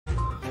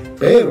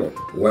pero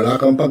wala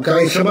kang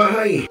pagkain sa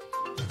bahay.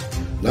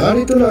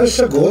 Narito na ang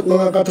sagot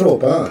mga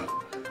katropa,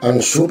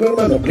 ang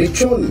Superman of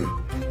Lechon,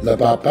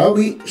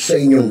 napapawi sa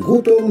inyong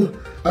gutom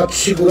at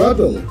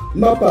siguradong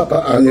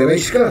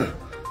mapapa-analyze ka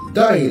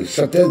dahil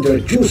sa tender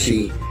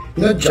juicy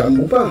na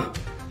jam mo pa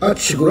at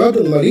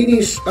siguradong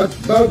malinis at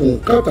bagong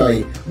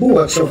katay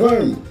buhat sa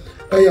farm,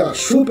 kaya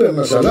super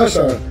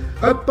masalasa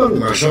at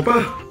pangmasa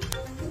pa.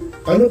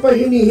 Ano pa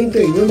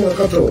hinihintay nyo mga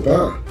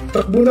katropa?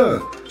 Takbo na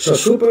sa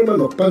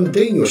Superman of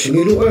Panteño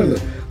Siniluan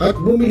at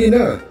bumili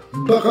na,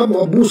 baka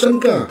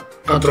maabusan ka,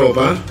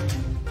 katropa.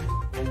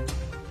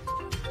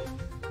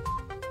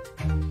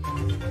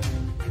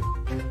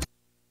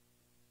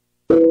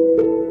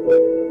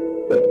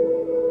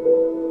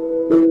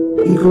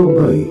 Ikaw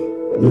ba'y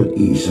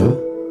nag-iisa?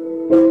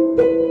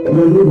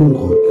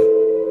 Nalulungkot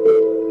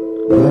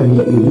dahil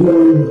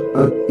iniwan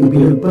at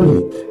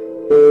ipinagpalit?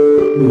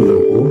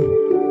 Niloko?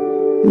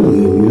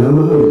 Naging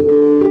minamahal?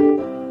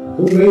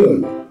 Kung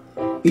ngayon,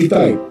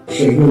 i-type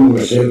sa inyong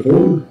mga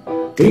cellphone,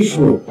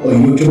 Facebook o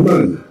YouTube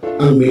man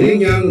ang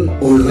Millennial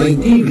Online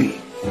TV.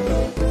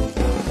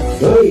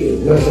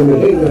 Dahil nasa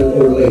Millennial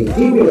Online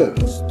TV na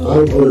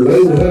ang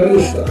online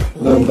realista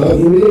ng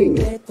bagong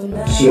milenyo,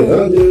 si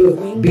Randall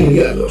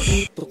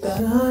Villanos.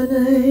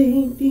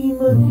 Sana'y di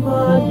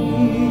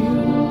magmaliw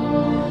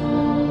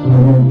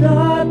kung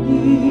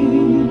dati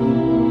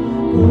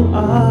kung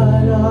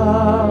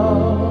araw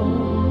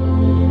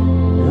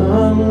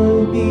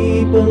nang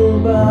di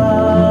pang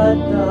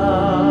bata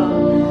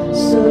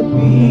sa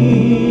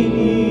piling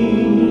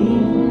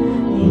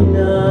ni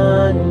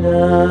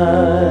nanay.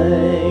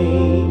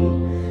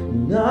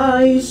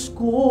 Nais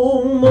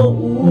kong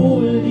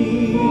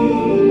mauli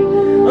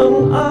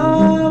ang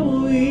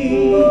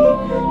awit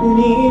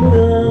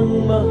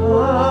ninang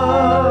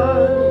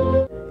mahal.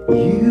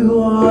 You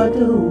are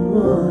the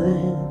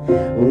one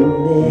who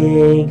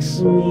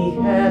makes me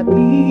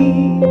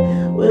happy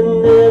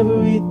when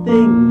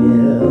everything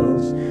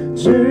else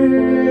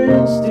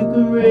turns to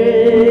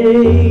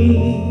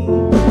gray.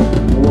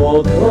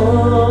 Walk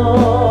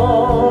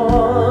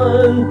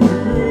on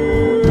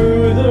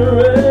through the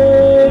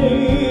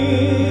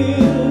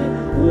rain.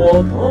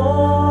 Walk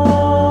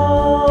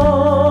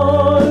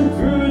on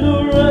through the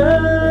rain.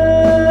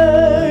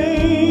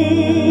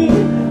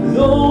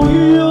 Though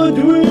your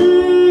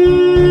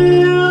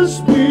dreams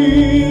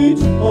be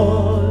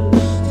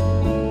tossed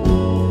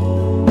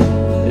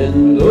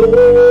and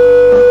low.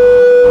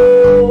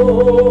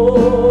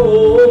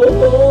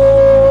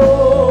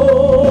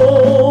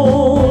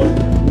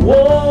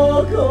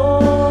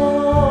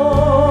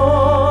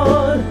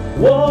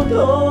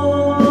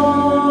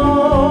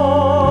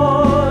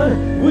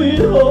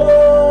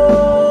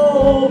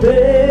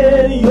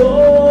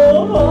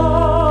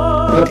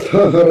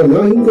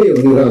 Haharanahin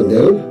kayo ni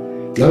Randall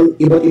ng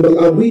iba't ibang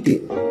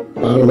awitin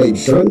para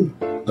maibsan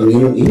ang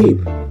inyong inip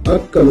at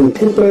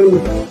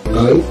kalungkutan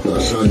kahit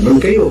nasaan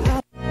man kayo.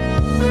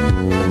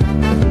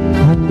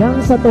 Hanggang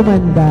sa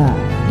tumanda.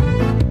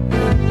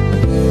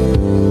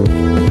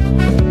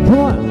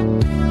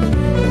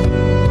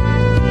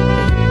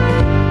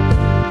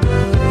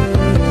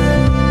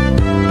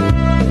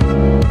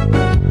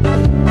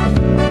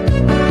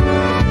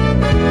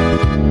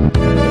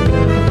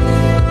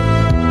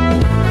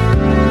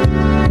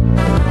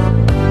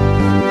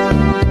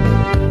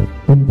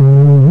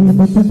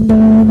 Matanda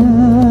na,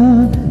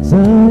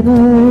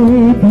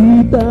 sana'y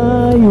di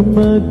tayo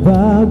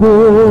magbago.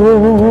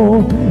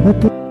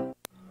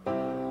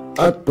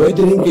 At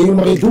pwede rin kayo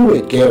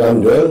makiduet kay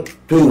Randall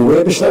tuwing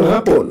Huwebes ng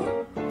hapon.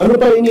 Ano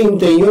pa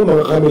hinihintay nyo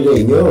mga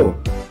kamilenyo?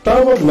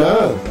 Tawag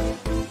na!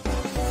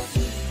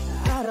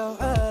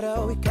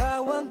 Araw-araw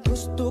ikaw ang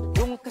gusto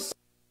kong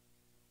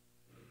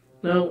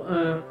Now,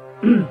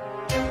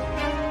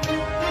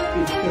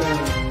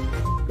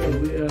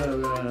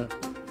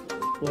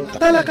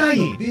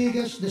 talakayin. The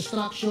biggest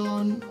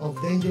destruction of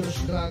dangerous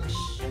drugs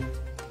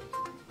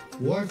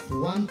worth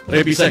 1.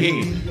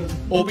 Rebisahin,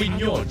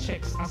 opinyon,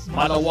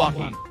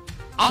 malawakin,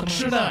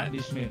 aksyonan.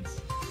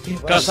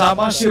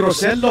 Kasama si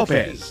ROCEL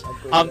LOPEZ,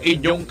 ang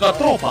inyong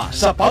katropa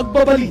sa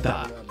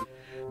pagbabalita.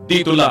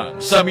 Dito lang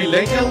sa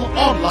Millennial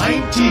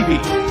Online TV.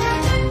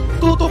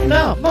 Tutok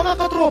na mga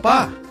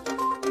katropa!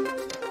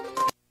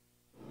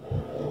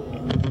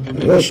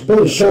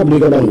 Responsable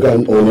ka bang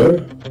gun owner?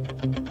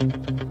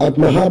 At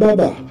mahaba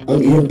ba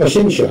ang iyong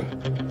pasensya?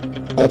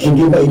 At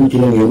hindi ba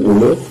initin ang iyong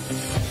ulo?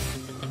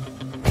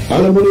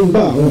 Alam mo rin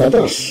ba ang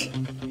batas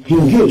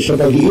hinggil sa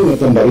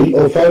pag-iingat ng baril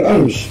o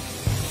firearms?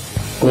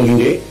 Kung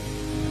hindi,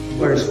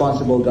 a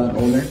responsible gun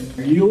owner?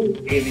 Are you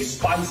a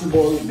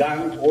responsible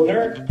gun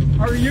owner?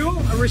 Are you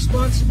a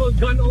responsible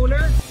gun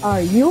owner?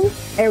 Are you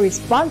a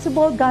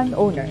responsible gun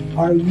owner?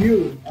 Are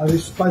you a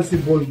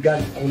responsible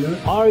gun owner?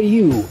 Are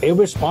you a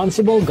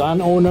responsible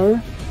gun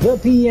owner? The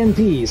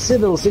PNP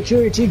Civil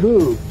Security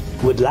Group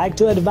would like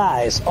to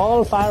advise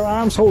all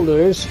firearms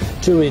holders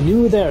to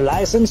renew their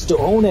license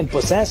to own and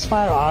possess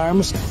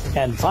firearms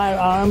and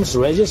firearms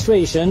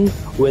registration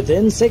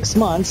within 6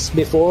 months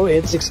before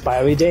its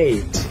expiry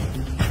date.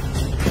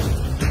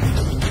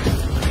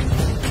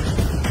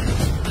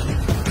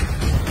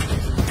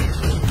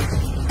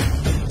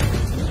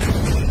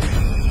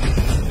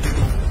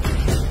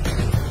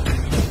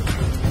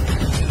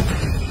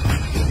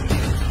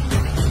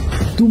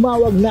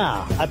 Tumawag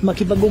na at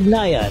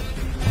makipag-ugnayan.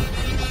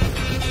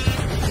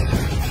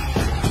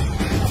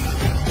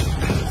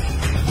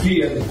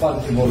 Be a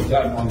responsible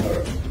gun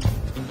owner.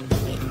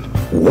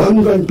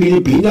 One Gun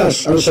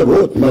Pilipinas ang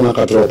sagot, mga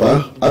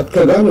katropa at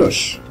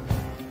kaganos.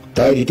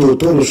 Tayo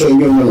ituturo sa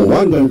inyo ng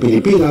One Gun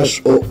Pilipinas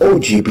o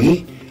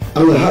OGP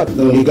ang lahat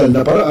ng legal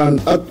na paraan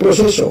at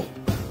proseso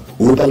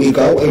upang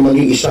ikaw ay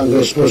maging isang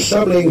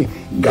responsableng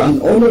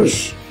gun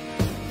owners.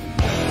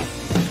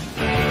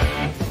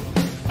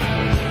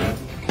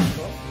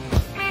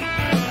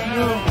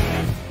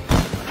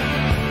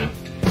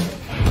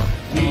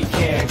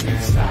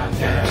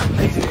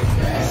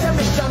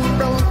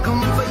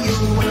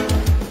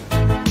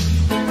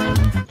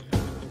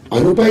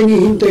 Ano pa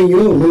hinihintay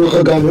nyo,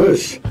 mga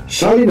kagunners?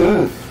 Sali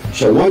na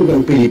sa One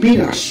Gun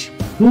Pilipinas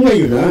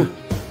ngayon na!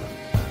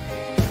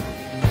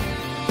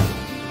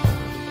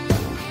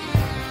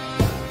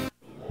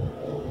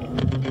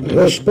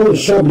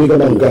 Responsable ka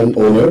bang gun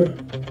owner?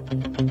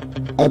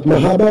 At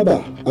mahaba ba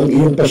ang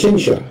iyong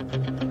pasensya?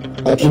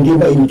 At hindi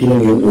ba inti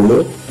ng iyong ulo?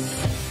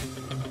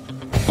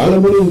 Alam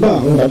mo rin ba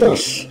ang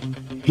batas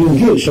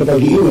hinggil sa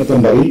pag-iingat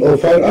ng baril o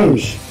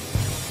firearms?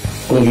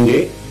 Kung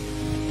hindi,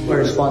 a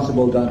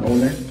responsible gun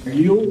owner? Are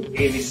you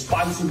a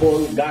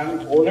responsible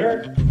gun owner?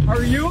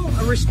 Are you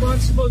a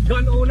responsible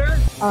gun owner?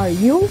 Are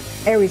you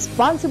a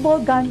responsible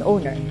gun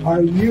owner?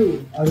 Are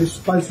you a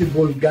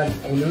responsible gun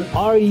owner?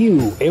 Are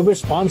you a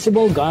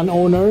responsible gun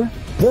owner?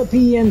 The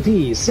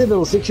PNP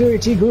Civil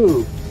Security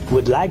Group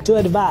would like to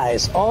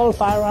advise all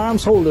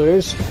firearms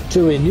holders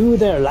to renew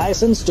their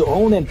license to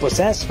own and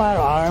possess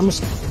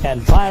firearms and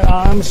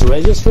firearms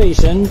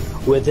registration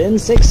within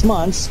 6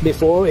 months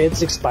before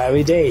its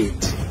expiry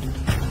date.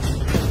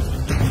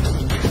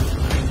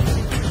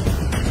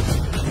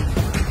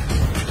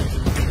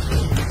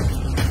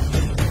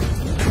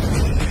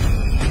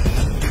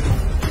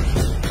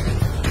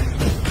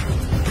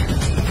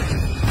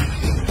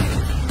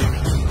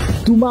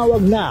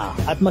 Tumawag na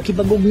at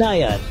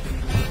makipag-ugnayan.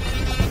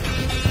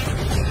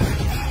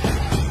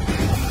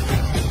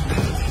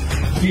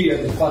 Be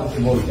a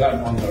responsible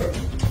gun owner.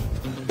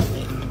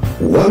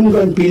 One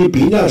Gun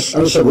Pilipinas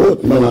ang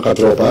sagot, mga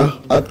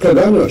katropa at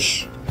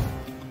kaganos.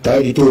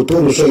 Tayo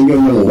ituturo sa inyo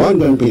ng One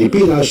Gun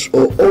Pilipinas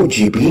o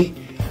OGP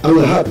ang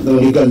lahat ng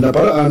legal na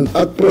paraan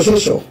at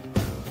proseso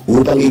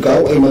upang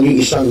ikaw ay maging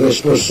isang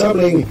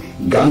responsableng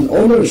gun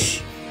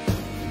owners.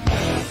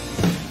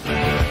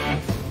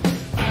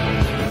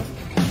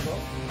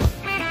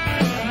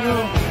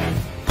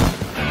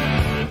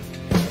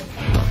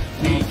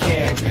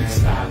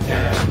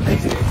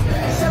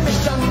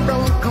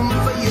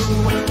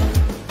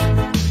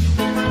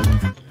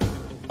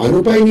 Ano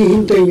pa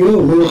hinihintay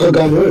nyo, mga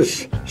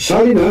kagunners?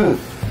 Sali na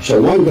sa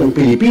One Gun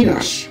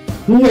Pilipinas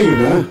ngayon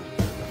na!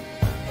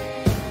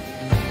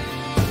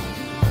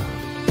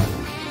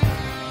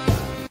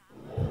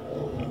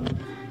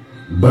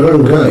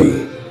 Barangay,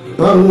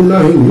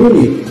 pangunahing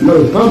unit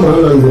ng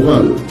pamahalang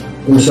lokal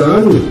kung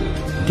saan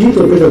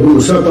dito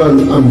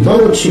pinag-uusapan ang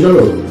bawat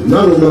sigalot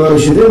ng mga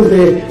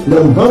residente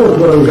ng bawat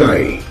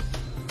barangay.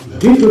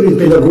 Dito rin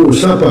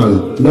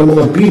pinag-uusapan ng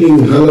mga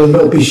piling halal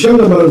na opisyal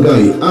na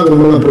barangay ang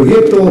mga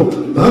proyekto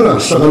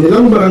para sa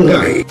kanilang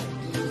barangay.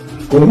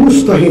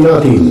 Kumustahin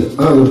natin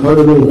ang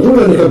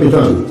panunungkulan ni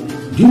Kapitan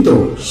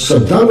dito sa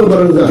Dano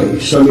Barangay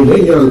sa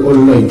Millennial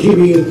Online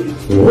TV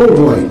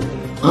Worldwide,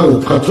 ang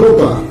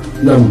katropa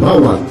ng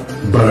bawat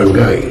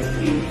barangay.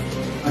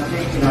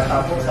 Ating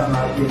tinatapos ang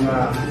ating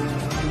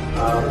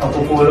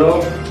pagpupulong.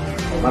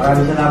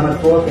 Maraming salamat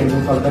po sa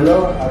inyong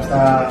pagdalo at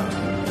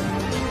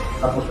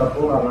tapos na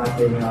po ang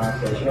ating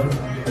session.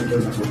 Enjoy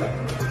na po tayo.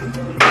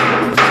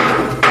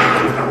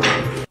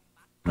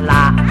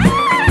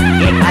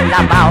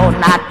 Ikalabaw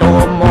na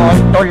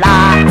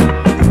tumutula,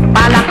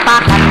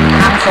 palakpakan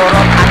ang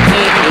surot at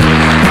kilis,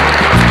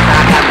 sa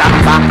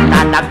kagambak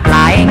na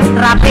nag-flying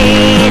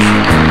trapeze,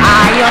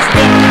 ayos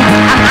din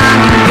ang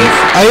ambis.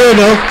 Ayun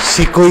o,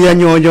 si Kuya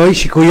Nyoyoy,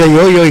 si Kuya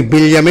Yoyoy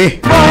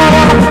Bilyame.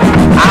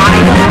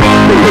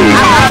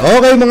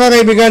 Okay mga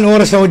kaibigan,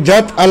 oras na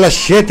udyat, alas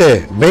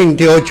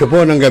 7:28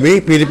 po ng gabi,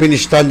 Philippine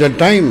Standard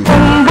Time.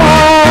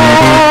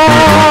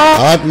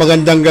 At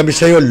magandang gabi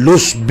sa iyo,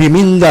 Luz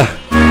Biminda,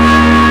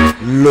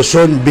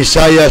 Luzon,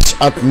 Visayas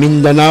at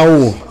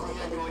Mindanao.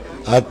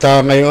 At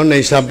ngayon ay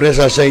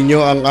sampresa sa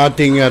inyo ang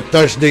ating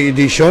Thursday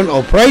edition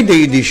o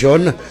Friday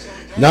edition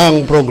ng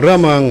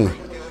programang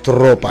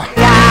Tropa.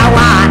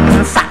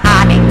 Sa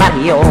aming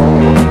baryo,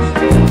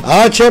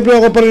 at syempre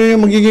ako pa rin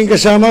yung magiging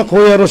kasama,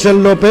 Kuya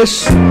ROCEL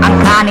Lopez. ang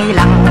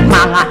kanilang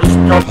mga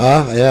istro.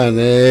 Ayan,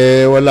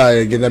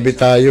 wala ginabi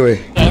tayo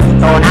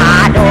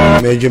Entonado.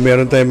 Medyo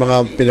meron tayong mga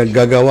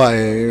pinaggagawa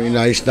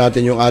Inayos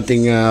natin yung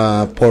ating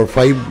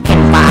 4-5.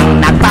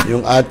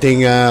 Yung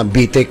ating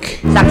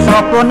bitik.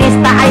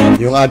 Saksoponista ay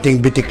Yung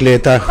ating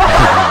bitikleta.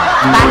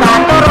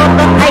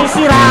 Taga-turutot ay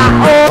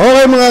sirao.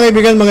 Okay mga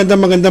kaibigan,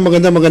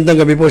 magandang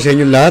gabi po sa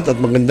inyong lahat at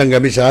magandang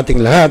gabi sa ating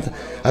lahat.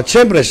 At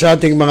syempre sa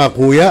ating mga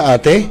kuya,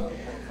 ate,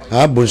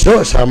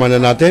 bunso, sama na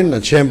natin.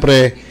 At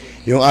syempre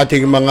yung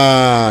ating mga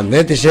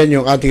netizen,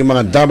 yung ating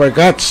mga Dabber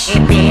Cats.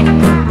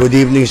 Good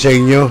evening sa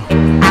inyo.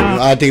 Yung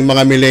ating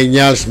mga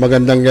millennials,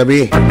 magandang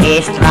gabi.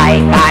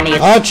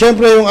 At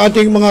syempre yung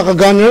ating mga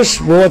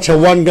ka-gunners buhat sa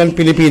One Gun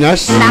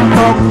Pilipinas.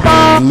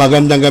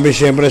 Magandang gabi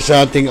syempre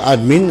sa ating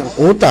admin,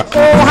 utak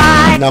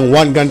ng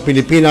One Gun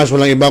Pilipinas.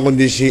 Walang iba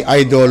kundi si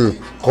Idol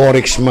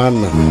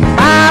Corexman.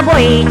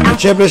 At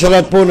syempre sa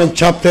lahat po ng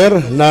chapter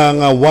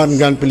ng One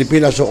Gun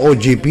Pilipinas o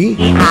OGP.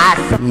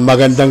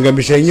 Magandang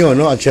gabi sa inyo,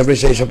 no? At syempre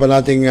sa isa pa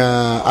nating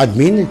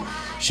admin,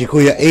 si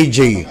Kuya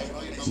AJ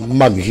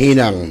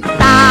Maghinang.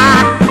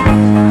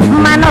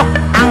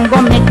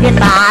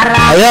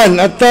 Ayan,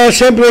 at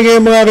syempre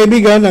ngayon mga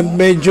kaibigan, at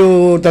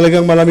medyo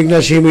talagang malamig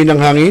na simoy ng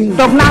hangin.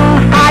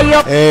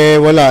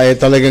 Wala,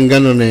 talagang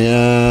ganun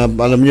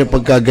alam nyo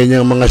pagka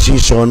ganyang mga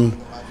season,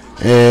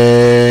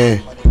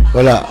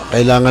 wala,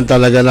 kailangan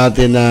talaga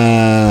natin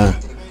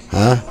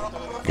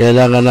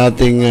kailangan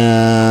nating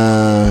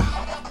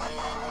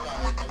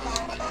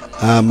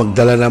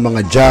magdala ng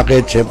mga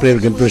jacket. Syempre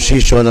ganito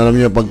season, alam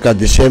nyo pagka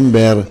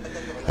December,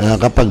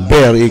 kapag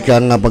bear,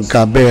 ika nga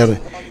pagka bear,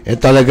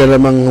 talaga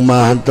namang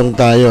humahantong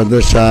tayo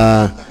doon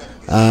sa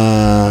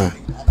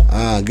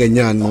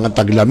ganyan, mga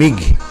taglamig,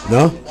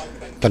 no?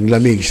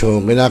 Taglamig.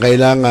 So,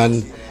 kinakailangan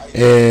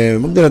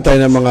magdala tayo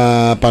ng mga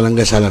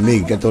palangga sa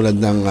lamig, katulad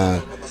ng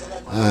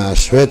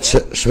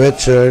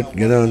sweatshirt,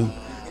 gano'n.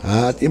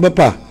 At iba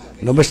pa,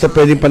 no? Basta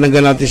pwedeng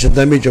pananggan natin sa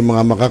damit, yung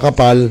mga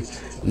makakapal,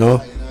 no?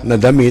 Na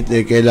damit,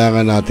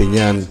 kailangan natin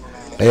yan.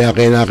 Kaya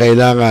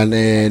kailangan,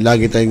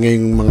 lagi tayo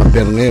ngayong mga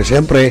bear ngayon.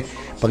 Siyempre,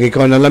 pag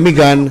ikaw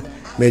nalamigan,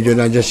 medyo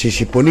nandiyan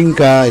sisipunin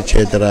ka,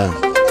 etc.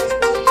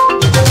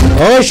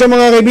 Okay, sa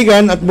mga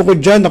kaibigan, at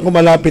bukod dyan, ako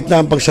malapit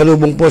na ang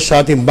pagsalubong po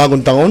sa ating bagong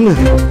taon.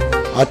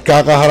 At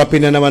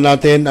kakaharapin na naman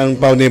natin ang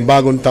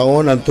bagong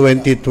taon, ang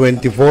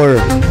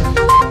 2024.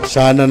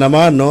 Sana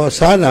naman, no?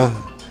 Sana,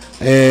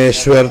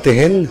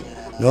 swertehin,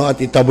 no? At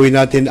itaboy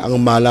natin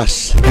ang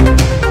malas.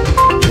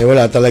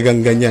 Wala talagang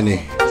ganyan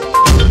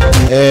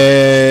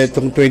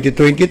itong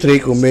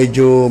 2023, kung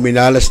medyo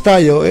minalas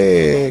tayo,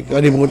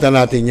 kalimutan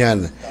natin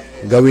yan.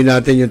 Gawin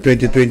natin yung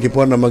 2024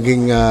 na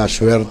maging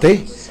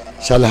swerte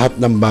sa lahat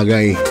ng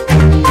bagay.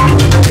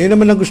 Yun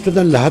naman ang gusto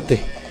ng lahat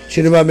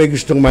Sino ba may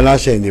gustong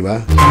malasin, di ba?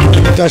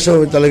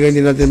 Kaso talaga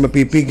hindi natin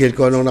mapipigil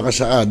kung anong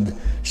nakasaad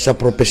sa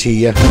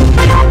propesiya.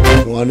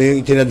 Kung ano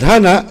yung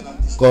itinadhana,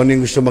 kung ano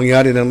yung gusto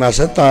mangyari ng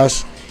nasa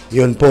taas,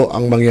 yun po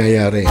ang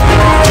mangyayari.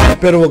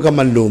 Pero huwag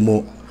kang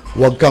manlumo,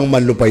 huwag kang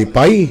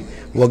manlupaypay,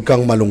 huwag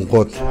kang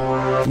malungkot.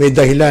 May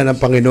dahilan ang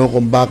Panginoon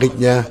kung bakit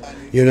niya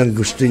yun ang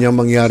gusto niya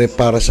mangyari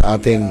para sa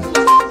atin.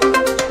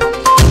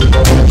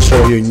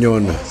 So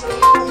yun.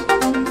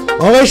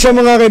 Okay, sa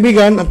mga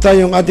kaibigan at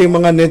tayong ating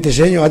mga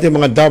netizen, yung ating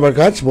mga Dabber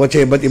Cats buhat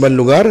sa iba't ibang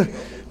lugar,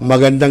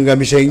 magandang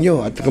gabi sa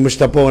inyo. At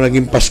kamusta po ang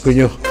naging Pasko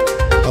nyo?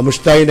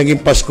 Kamusta yung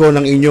naging Pasko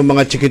ng inyong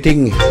mga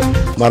chikiting?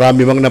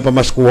 Marami bang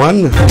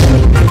napamaskuhan?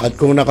 At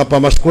kung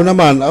nakapamasko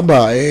naman,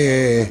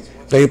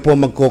 kayo po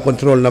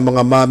magkokontrol ng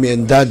mga mommy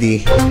and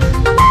daddy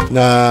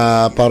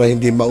na para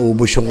hindi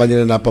maubos yung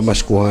kanila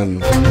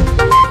napamaskuhan.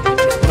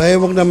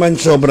 Huwag naman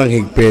sobrang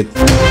higpit.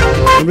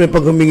 Siyempre,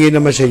 pag humingi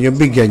naman sa inyo,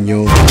 bigyan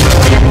nyo.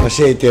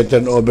 Kasi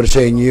iti-turn over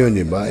sa inyo yun,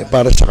 diba?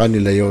 Para sa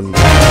kanila yun.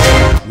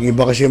 Yung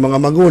iba kasi mga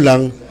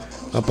magulang,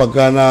 kapag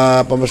ka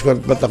napamaskuhan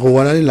at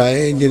patakuhan na nila,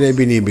 hindi na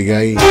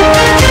binibigay.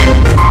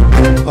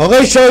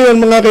 Okay, so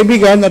yun mga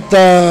kaibigan at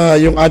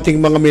yung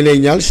ating mga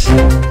millennials,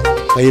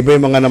 kayo ba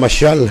yung mga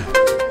namasyal?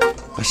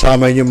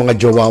 Kasama nyo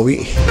mga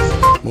jowawi,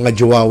 mga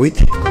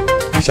jowawit,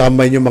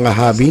 kasama nyo mga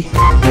hobby,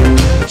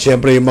 at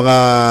siyempre yung mga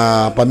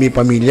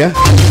pamilya.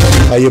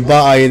 Kayo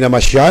ba ay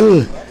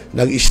namasyal?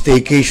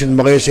 Nag-staycation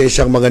ba kayo sa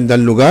isang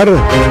magandang lugar?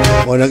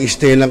 O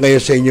nag-stay lang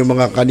kayo sa inyong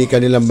mga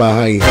kani-kanilang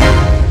bahay?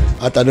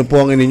 At ano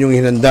po ang inyong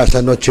hinanda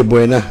sa Noche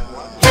Buena?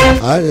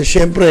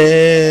 Siyempre,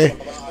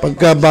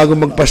 pagka bago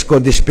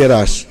magpasko,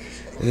 disperas,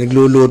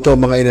 nagluluto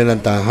mga ina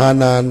ng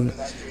tahanan,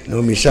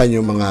 no, minsan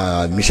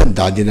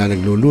daddy na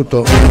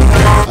nagluluto,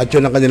 at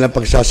yun ang kanilang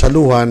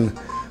pagsasaluhan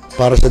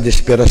para sa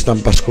disperas ng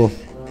Pasko.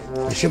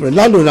 Siyempre,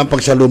 lalo na ang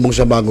pagsalubong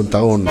sa bagong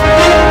taon,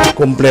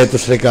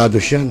 kompletos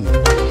recados yan.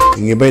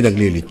 Yung iba ay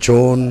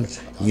naglilitsyon,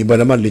 yung iba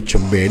naman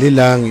litsyon belly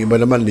lang, yung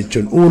iba naman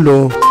litsyon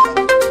ulo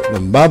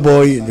ng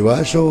baboy, di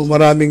ba? So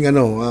maraming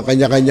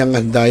kanya-kanyang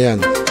handa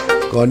yan.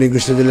 Kung ano yung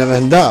gusto nilang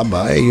handa,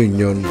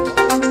 yun.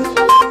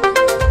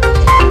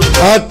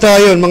 At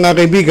yun mga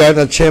kaibigan,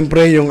 at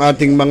syempre yung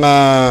ating mga,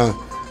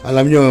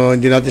 alam nyo,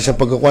 hindi natin sa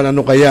pagkakuan,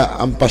 ano kaya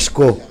ang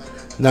Pasko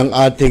ng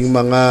ating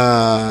mga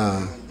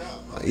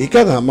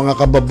mga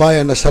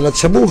kababayan na salat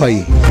sa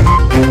buhay.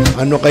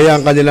 Ano kaya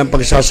ang kanilang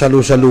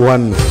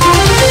pagsasalu-saluhan?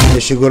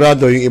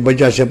 Sigurado yung iba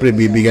dyan, syempre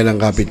bibigyan ng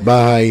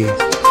kapitbahay.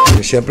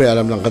 Syempre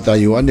alam ng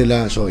katayuan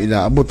nila, so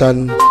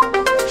inaabutan.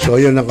 So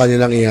yun ang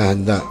kanilang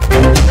ihahanda.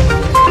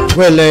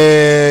 Well,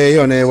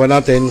 yun, ewan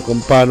natin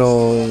kung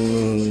paano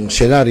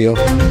senaryo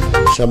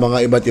sa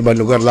mga iba't ibang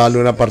lugar, lalo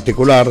na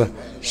partikular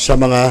sa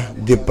mga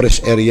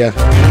depressed area.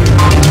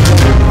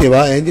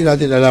 Diba? Hindi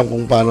natin alam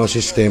kung paano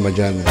sistema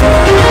dyan.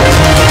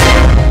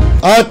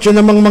 At yun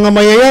namang mga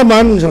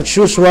mayayaman, as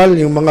usual,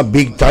 yung mga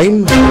big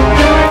time,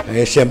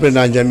 Siyempre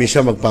nandiyan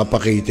minsan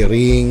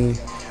magpapakatering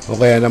o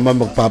kaya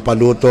naman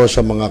magpapaluto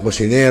sa mga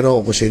kusinero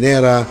o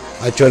kusinera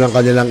at yun ang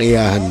kanilang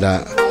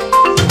ihahanda.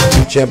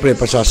 Siyempre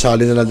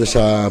pasasali na lang doon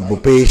sa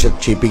buffet sa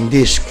chipping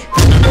disc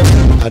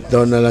at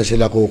doon na lang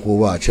sila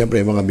kukuha.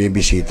 Siyempre mga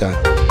bibisita.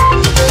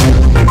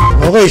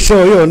 Okay, so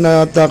yun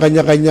at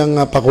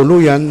kanya-kanyang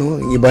pakuluyan.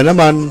 Yung iba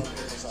naman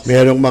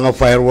mayroong mga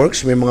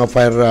fireworks, may mga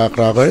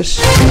firecrackers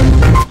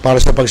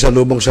para sa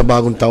pagsalubong sa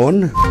bagong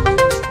taon.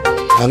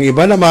 Ang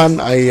iba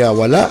naman ay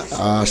wala,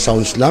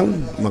 sounds lang,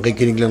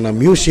 makikinig lang ng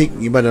music,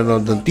 iba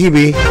nanonood ng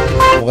TV,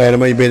 o kaya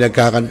naman iba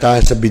nagkakantahan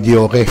sa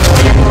videoke.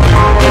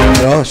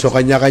 So,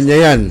 kanya-kanya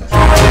yan.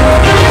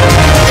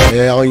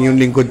 Ako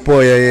yung lingkod po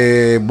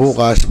ay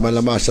bukas,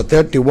 malamang sa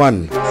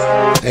 31,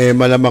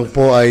 malamang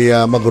po ay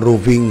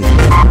mag-roofing.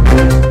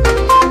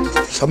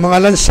 Sa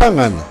mga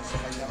lansangan,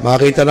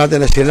 makita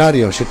natin ang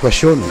senaryo,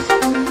 sitwasyon,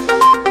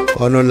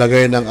 o anong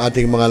lagay ng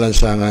ating mga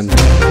lansangan.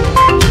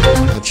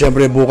 At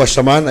siyempre bukas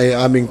naman ay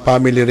aming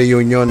family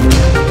reunion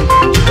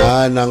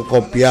ng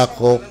T.R.O.P.A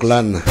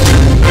clan.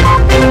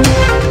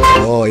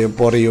 Yun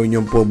po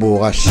reunion po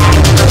bukas.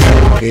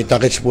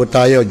 Kita-kits po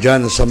tayo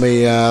dyan sa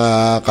may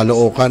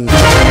Caloocan.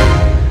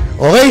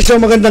 Okay,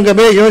 so magandang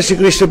gabi. Yun, si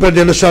Christopher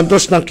de los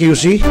Santos ng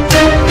QC.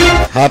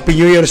 Happy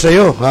New Year sa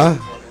iyo, ha?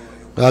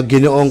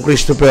 Ginoong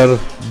Christopher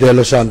de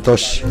los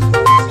Santos.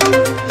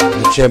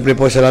 At siyempre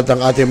po sa lahat ng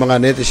ating mga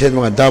netizen,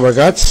 mga Dabber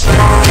Cats,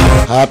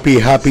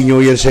 Happy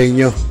New Year sa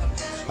inyo.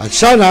 At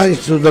sana,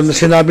 tulad na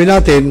sinabi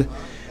natin,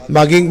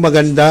 maging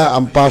maganda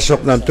ang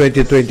pasok ng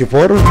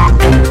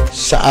 2024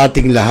 sa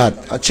ating lahat.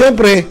 At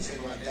siyempre,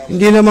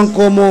 hindi naman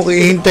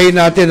ihintayin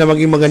natin na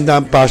maging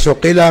maganda ang pasok.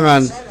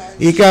 Kailangan,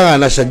 ika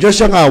nga, nasa Diyos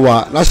ang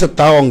awa, nasa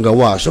tao ang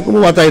gawa. So,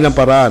 kumuha tayo ng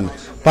paraan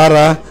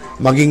para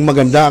maging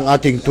maganda ang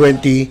ating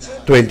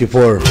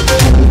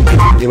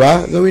 2024.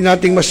 Diba? Gawin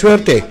nating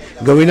maswerte.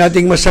 Gawin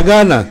nating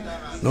masagana.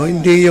 No?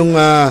 Hindi yung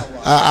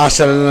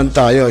aasa na lang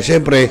tayo.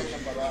 Siyempre,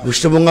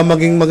 gusto mo nga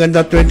maging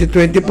maganda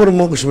 2024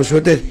 mo, gusto mo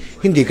swerte,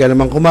 hindi ka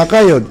naman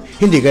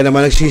kumakayod, hindi ka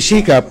naman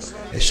nagsisikap,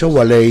 so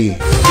wala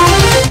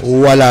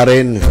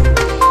rin.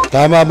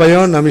 Tama ba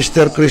yun,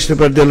 Mr.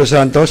 Christopher de los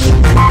Santos?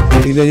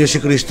 Tingnan nyo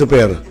si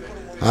Christopher.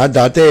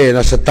 Dati,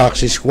 nasa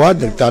taxi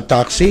squad,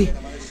 nagtataxi,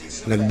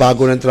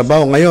 nagbago ng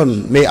trabaho.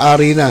 Ngayon,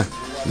 may-ari na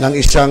ng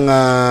isang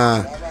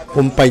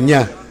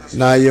kumpanya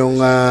na yung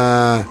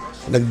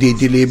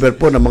nagdi-deliver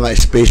po ng mga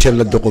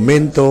special na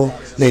dokumento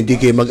na hindi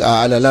kayo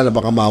mag-aalala na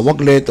baka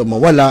mawaglit o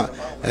mawala,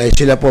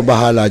 sila po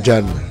bahala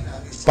dyan.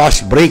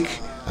 Fast break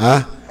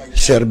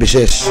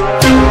services.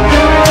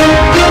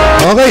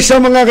 Okay, so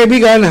mga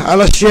kaibigan,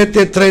 alas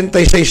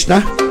 7:36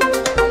 na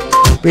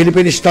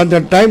Philippine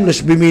Standard Time,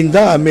 Los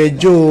Biminda.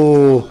 Medyo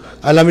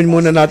alamin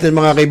muna natin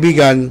mga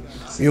kaibigan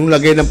yung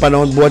lagay ng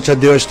panahon buhat sa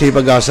DOST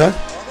PagAsa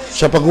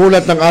sa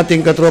pagulat ng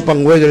ating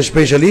katropang weather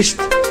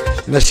specialist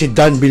na si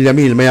Dan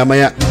Villamil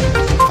maya-maya.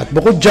 At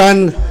bukod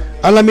dyan,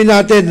 alamin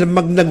natin,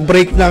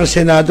 nag-break na ang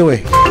Senado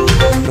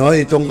no,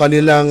 itong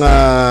kanilang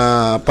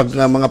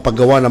mga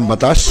paggawa ng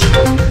batas.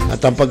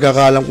 At ang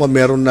pagkakalam ko,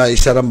 meron na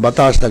isa ng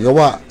batas na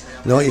gawa,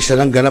 no, isa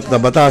ng ganap na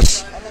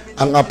batas,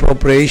 ang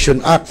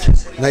Appropriation Act,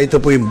 na ito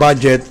po yung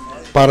budget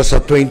para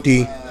sa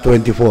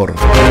 2024.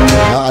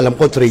 Alam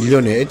ko,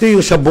 trilyon Ito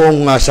yung sa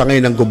buong sangay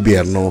ng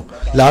gobyerno.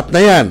 Lahat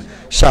na yan,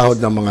 sahod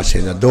ng mga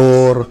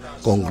senador,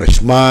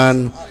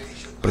 congressman,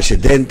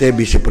 presidente,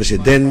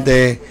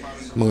 vice-presidente,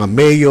 mga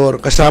mayor,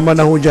 kasama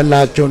na ho dyan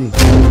lahat yun.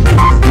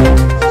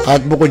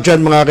 At bukod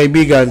dyan mga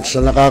kaibigan,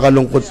 sa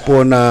nakakalungkot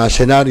po na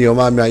senaryo,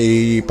 mamaya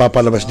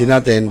ipapalabas din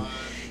natin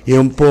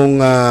yung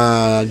pong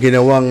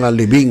ginawang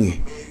libing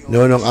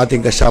noon ng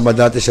ating kasama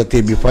dati sa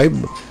TV5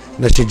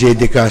 na si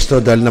JD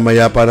Castro, dahil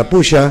namayapa na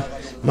po siya.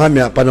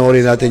 Mamaya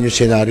panoorin natin yung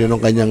senaryo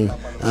ng kanyang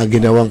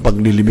ginawang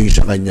paglilibing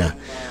sa kanya.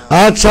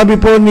 At sabi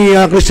po ni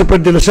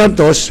Christopher de los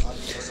Santos,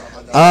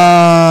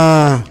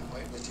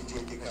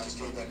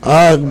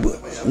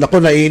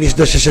 naku, naiinis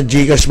daw siya sa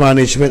GCash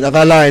management.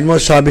 Akalain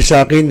mo, sabi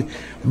sa akin,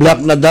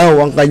 block na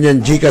daw ang kanyang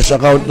GCash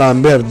account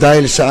number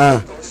dahil sa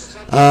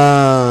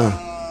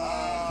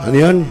ano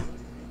yun?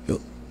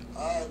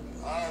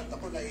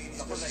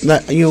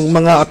 Yung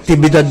mga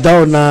aktibidad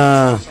daw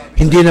na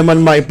hindi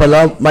naman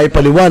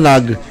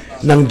maipaliwanag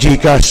ng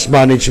GCash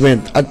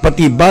management, at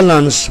pati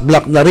balance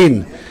block na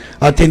rin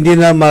at hindi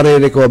na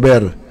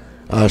ma-recover.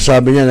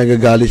 Sabi niya,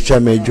 nagagalit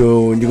siya,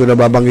 medyo hindi ko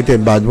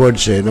nababanggitin, bad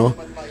words no?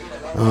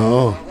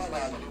 Oo.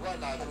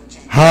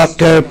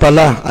 Hacker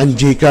pala ang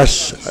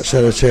GCash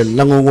sa ROCEL,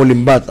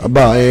 nangungulimbat.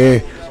 Aba,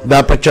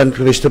 dapat yan,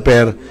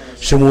 Christopher,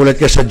 sumulat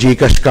ka sa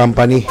GCash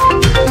company.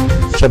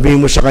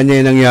 Sabihin mo sa kanya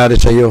yung nangyari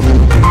sa'yo.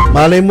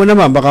 Malay mo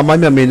naman, baka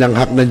mamaya may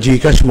nanghack ng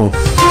GCash mo.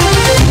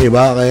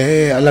 Diba?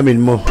 Alamin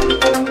mo.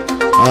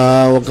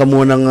 Huwag ka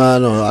munang,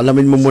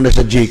 alamin mo muna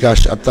sa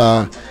GCash at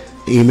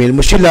email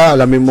mo sila,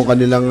 alamin mo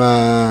kanilang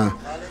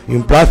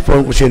yung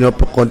platform, kung sino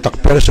contact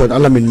person,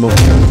 alamin mo.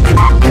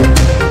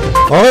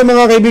 Okay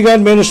mga kaibigan,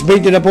 minus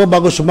 20 na po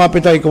bago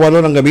sumapit tayo 8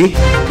 ng gabi.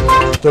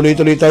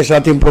 Tuloy-tuloy tayo sa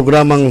ating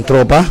programang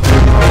Tropa.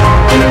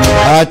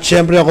 At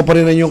syempre ako pa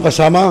rin ang inyong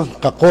kasama,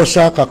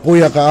 kakosa,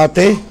 kakuya,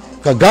 kaate,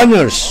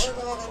 ka-gunners,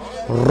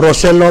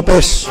 ROCEL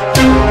Lopez.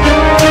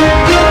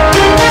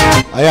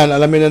 Ayan,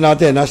 alamin na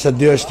natin sa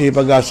DOST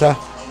PagAsa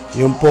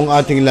yung pong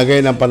ating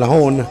lagay ng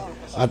panahon.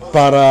 At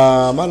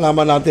para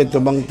malaman natin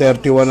tumang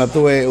 31 na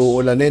ito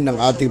uulanin ng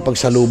ating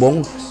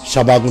pagsalubong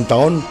sa bagong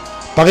taon.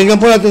 Pakinggan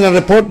po natin ang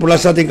report mula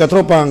sa ating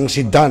katropang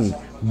si Dan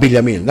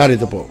Villamin.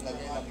 Narito po.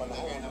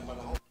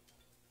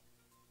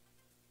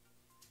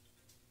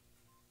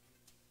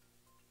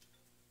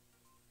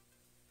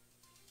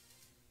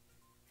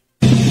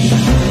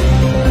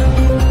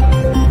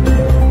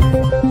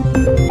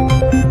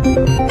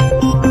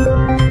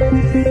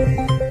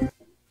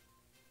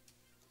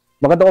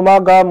 Magandang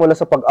umaga mula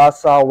sa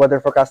PagAsa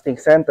Weather Forecasting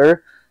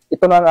Center.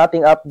 Ito na ang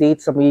ating update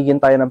sa magiging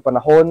tayo ng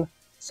panahon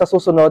sa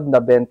susunod na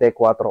 24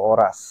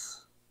 oras.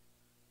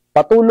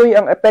 Patuloy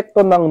ang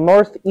epekto ng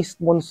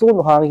northeast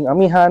monsoon o hanging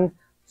amihan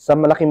sa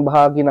malaking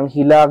bahagi ng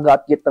Hilaga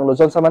at gitnang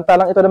Luzon.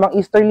 Samantalang ito namang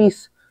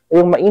easterlies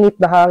o yung mainit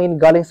na hangin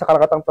galing sa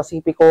Karakatang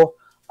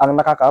Pasipiko ang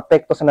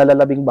nakakaapekto sa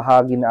nalalabing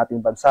bahagi ng ating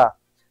bansa.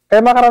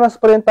 Kaya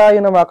makaranas pa rin tayo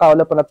ng mga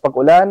kaulapan at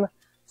pag-ulan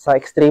sa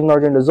extreme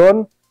northern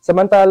Luzon.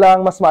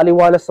 Samantalang mas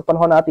maaliwalas sa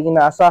panahon na ating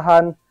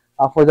inaasahan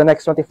for the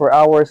next 24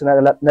 hours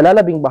na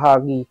nalalabing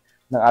bahagi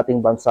ng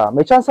ating bansa.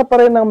 May tsansa pa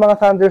rin ng mga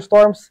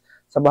thunderstorms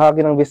sa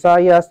bahagi ng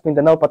Visayas,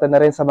 Mindanao, pati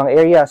na rin sa mga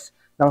areas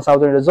ng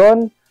southern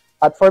Luzon.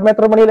 At for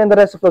Metro Manila and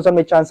the rest of Luzon,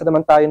 may tsansa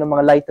naman tayo ng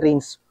mga light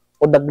rains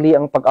o dagli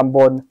ang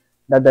pag-ambon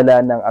na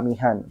dala ng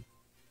amihan.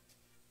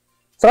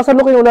 Sa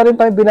kasalukuyan, wala rin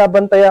tayong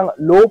binabantayang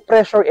low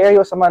pressure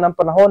area sa mga ng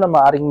panahon na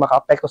maaaring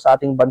makaapekto sa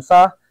ating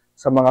bansa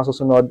sa mga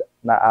susunod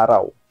na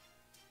araw.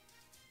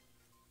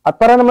 At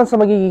para naman sa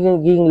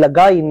magiging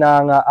lagay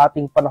ng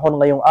ating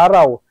panahon ngayong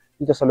araw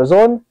dito sa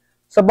Luzon,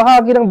 sa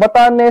bahagi ng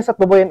Batanes at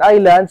Babuyan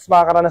Islands,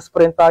 makakaranas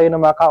pa rin tayo ng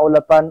mga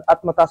kaulapan at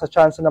mataas sa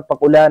tsansa ng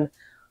pag-ulan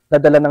na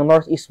dala ng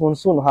northeast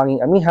monsoon o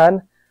hanging amihan.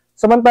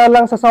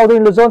 Samantalang sa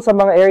southern Luzon, sa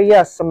mga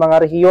areas, sa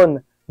mga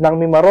rehiyon ng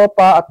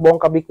Mimaropa at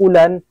buong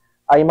Kabikulan,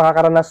 ay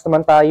makakaranas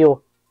naman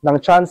tayo ng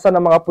tsansa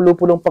ng mga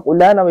pulupulong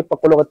pag-ulan na may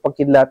pagkulog at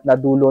pagkidlat na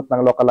dulot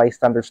ng localized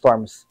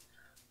thunderstorms.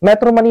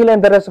 Metro Manila and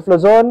the rest of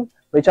Luzon,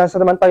 may chance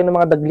naman tayo ng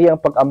mga dagliang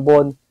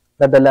pag-ambon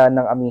na dala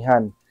ng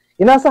amihan.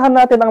 Inasahan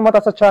natin ang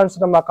mataas sa chance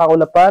ng mga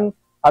kaulapan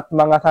at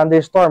mga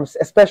thunderstorms,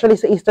 especially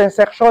sa eastern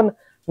section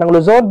ng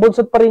Luzon.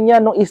 Bunsod pa rin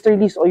yan ng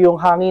easterlies o yung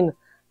hangin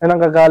na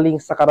nanggagaling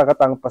sa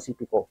Karakatang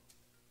Pasipiko.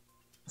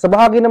 Sa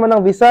bahagi naman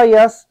ng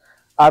Visayas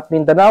at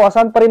Mindanao,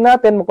 asahan pa rin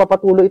natin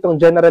magpapatuloy itong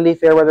generally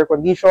fair weather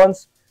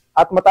conditions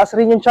at mataas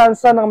rin yung chance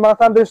ng mga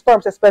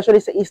thunderstorms,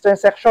 especially sa eastern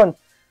section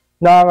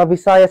ng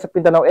Visayas at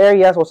Mindanao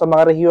areas o sa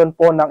mga rehiyon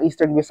po ng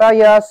Eastern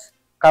Visayas,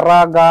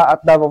 Caraga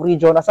at Davao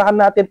Region. Asahan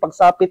natin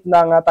pagsapit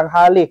ng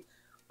tanghali,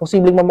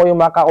 posibleng mamuo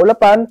yung mga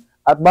kaulapan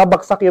at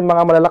babagsak yung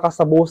mga malalakas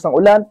na buhos ng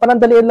ulan.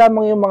 Panandalian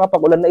lamang yung mga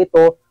pag-ulan na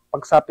ito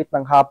pagsapit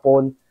ng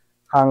hapon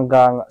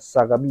hanggang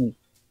sa gabi.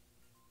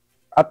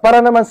 At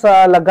para naman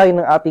sa lagay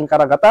ng ating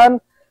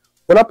karagatan,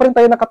 wala pa rin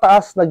tayo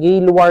nakataas na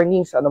gale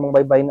warning sa anumang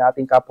baybay na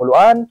ating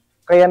kapuluan.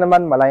 Kaya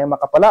naman malayang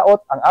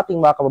makapalaot ang ating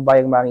mga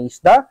kababayang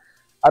mangingisda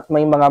at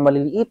may mga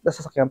maliliit na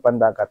sasakyang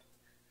pandagat.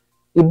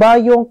 Iba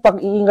yung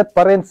pag-iingat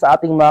pa rin sa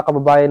ating mga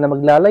kababayan na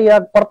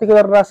maglalayag,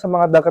 partikular na sa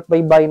mga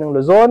dagat-baybay ng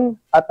Luzon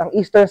at ang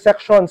eastern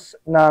sections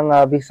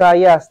ng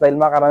Visayas dahil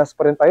makaranas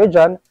pa rin tayo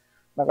dyan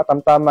ng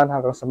katamtaman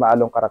hanggang sa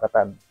maalong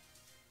karagatan.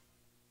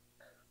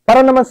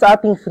 Para naman sa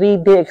ating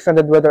 3-day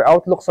extended weather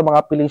outlook sa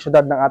mga piling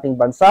syudad ng ating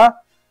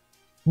bansa,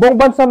 buong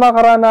bansa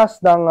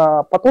makakaranas ng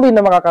patuloy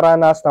na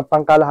makakaranas ng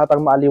pangkalahatang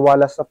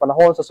maaliwalas na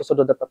panahon sa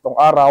susunod na 3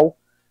 araw.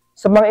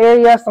 Sa mga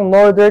areas ng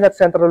Northern at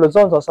Central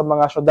Luzon, so sa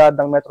mga syudad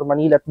ng Metro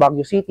Manila at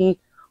Baguio City,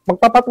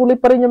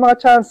 magpapatuloy pa rin yung mga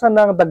tsansa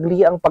ng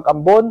dagliang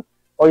pag-ambon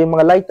o yung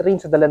mga light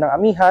rain sa dala ng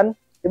amihan.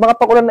 Yung mga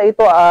pag-ulan na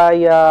ito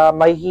ay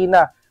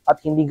mahihina at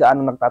hindi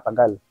gaano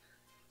nagtatagal.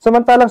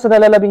 Samantalang sa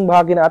nalalabing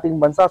bahagi ng ating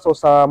bansa, so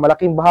sa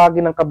malaking bahagi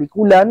ng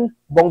Kabikulan,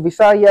 buong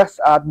Visayas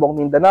at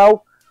buong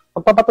Mindanao,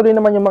 magpapatuloy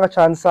naman yung mga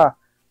tsansa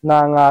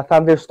ng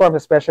thunderstorms,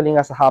 especially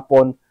nga sa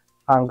hapon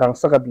hanggang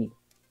sa gabi.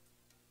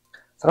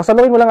 Sa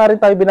kasalukuyan, wala nga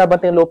rin tayo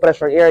binabantay yung low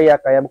pressure area,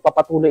 kaya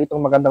magpapatuloy itong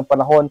magandang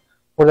panahon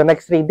for the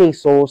next 3 days.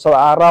 So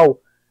sa araw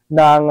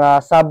ng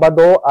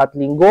Sabado at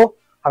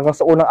Linggo hanggang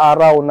sa unang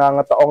araw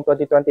ng taong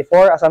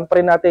 2024, asan pa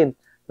rin natin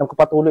na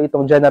magpapatuloy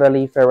itong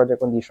generally fair weather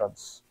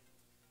conditions.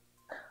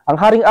 Ang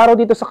haring araw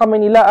dito sa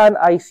Kamaynilaan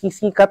ay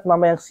sisikat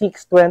mamayang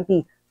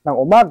 6:20 ng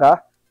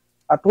umaga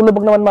at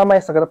tulubog naman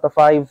mamaya sa ganap na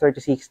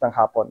 5:36 ng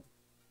hapon.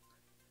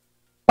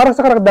 Para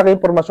sa karagdagang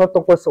impormasyon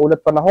tungkol sa ulat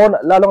panahon,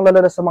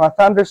 lalong-lalo na sa mga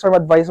thunderstorm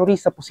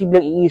advisories sa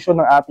posibleng i-issue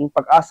ng ating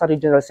PagAsa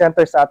Regional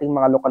Center sa ating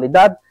mga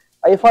lokalidad,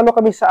 ay follow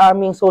kami sa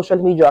aming social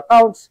media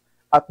accounts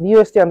at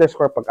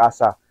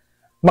DOST_PagAsa.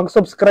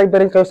 Mag-subscribe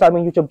na rin kayo sa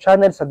aming YouTube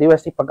channel sa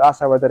DOST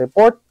PagAsa Weather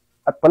Report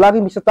at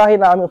palaging bisitahin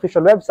ang aming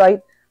official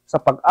website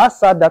sa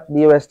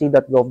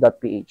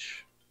pagasa.dost.gov.ph.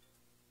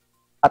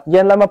 At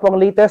yan lamang po ang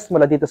latest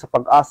mula dito sa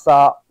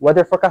PagAsa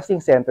Weather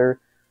Forecasting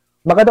Center.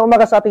 Magandang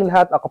umaga sa ating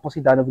lahat. Ako po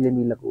si Dano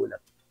Villamil nag-uulat.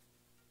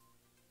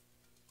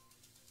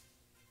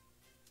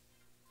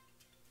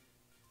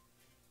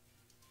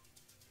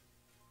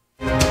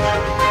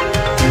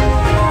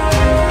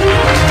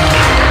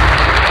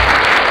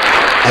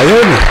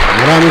 Ayun,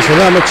 maraming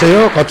salamat sa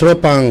iyo,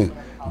 katropang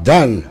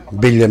Dan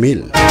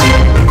Villamil.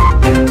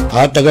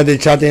 At agad din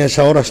sa atin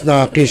sa oras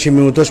na 15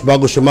 minutos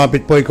bago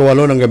sumapit po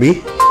ika-8 ng gabi.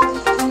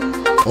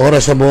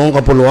 Oras sa buong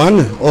Kapuluan,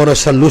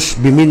 oras sa Luz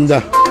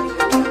Biminda.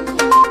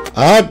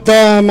 At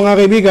mga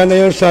kaibigan,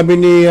 ngayon sabi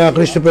ni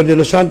Christopher de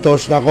los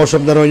Santos,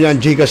 nakausap na rin niya ang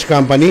GCash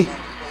Company.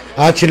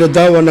 At sila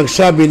daw ang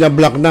nagsabi na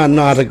black na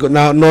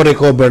no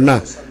recover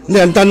na. Hindi,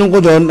 ang tanong ko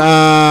doon,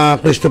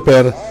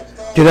 Christopher,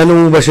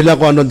 tinanong mo ba sila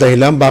kung anong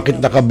dahilan? Bakit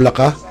naka-black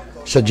ka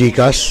sa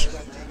GCash?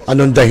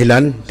 Anong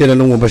dahilan?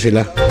 Tinanong mo ba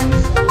sila?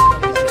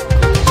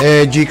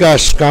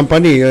 GCash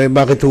Company,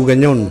 bakit ho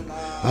ganyan?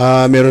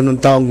 Meron ng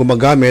taong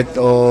gumagamit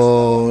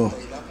o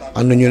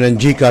ano nyo ng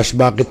GCash,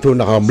 bakit ho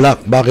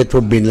naka-black? Bakit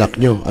ho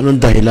binlock nyo? Anong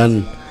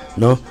dahilan?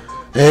 No?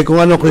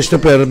 Kung ano,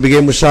 Christopher,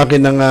 bigay mo sa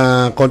akin ng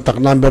contact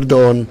number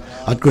doon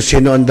at kung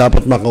sino ang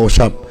dapat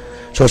makausap.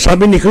 So,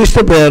 sabi ni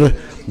Christopher,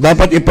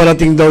 dapat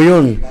iparating daw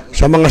yun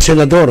sa mga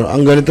senador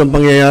ang ganitong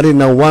pangyayari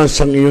na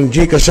once ang iyong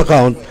GCash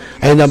account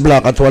ay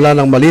na-block at wala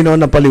nang malinaw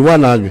na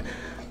paliwanag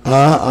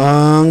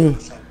ang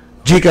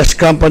GCash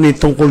Company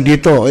tungkol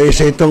dito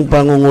sa itong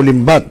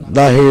pangungulimbat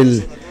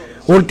dahil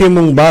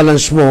ultimong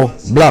balance mo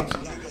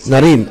block na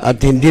rin at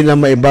hindi na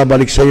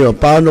maibabalik sa iyo.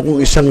 Paano kung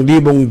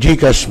 1,000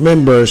 GCash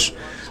members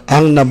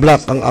ang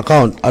na-block ang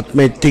account at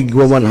may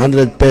tigwa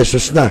 100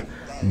 pesos na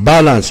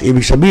balance?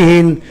 Ibig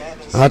sabihin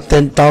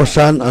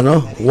 10,000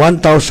 1,000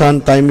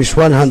 times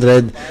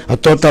 100 a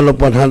total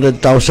of 100,000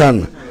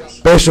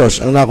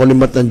 pesos ang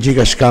nakulimbat ng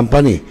GCash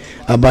Company.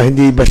 Aba,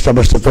 hindi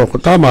basta-basta to.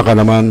 Tama ka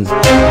naman.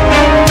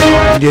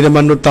 Hindi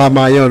naman no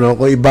tama yun, no?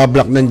 Kung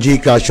ibablock ng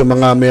GCash yung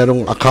mga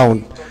merong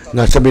account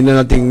na sabihin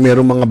na natin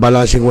merong mga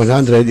balancing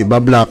 100,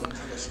 ibablock,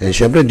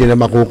 syempre hindi na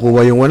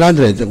makukuha yung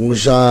 100. Kung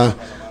sa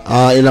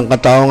ilang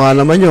katao nga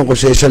naman yun, kung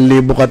sa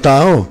 1,000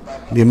 katao,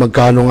 hindi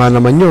magkano nga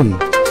naman yun.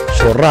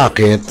 So,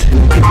 racket.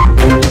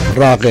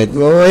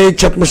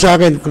 Chat mo sa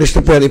akin,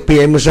 Christopher,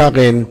 i-PM mo sa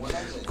akin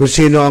kung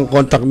sino ang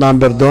contact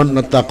number doon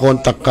at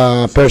contact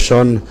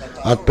person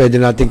at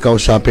pwede natin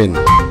kausapin.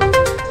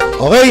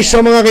 Okay, so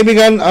mga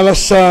kaibigan,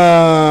 alas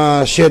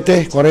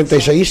 7:46.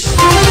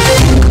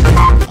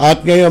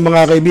 At ngayon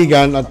mga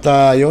kaibigan, at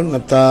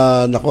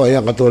nako,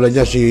 ayan, katulad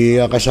niya si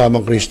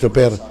kasamang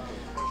Christopher.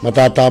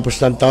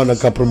 Matatapos ng taon,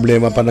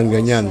 nagka-problema pa ng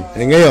ganyan.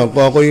 Ngayon,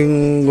 kung ako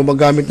yung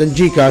gumagamit ng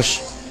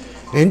GCash,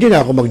 hindi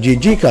na ako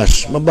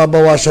mag-GCash.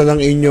 Mababawasan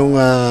ang inyong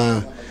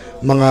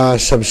mga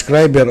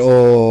subscriber o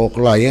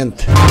client.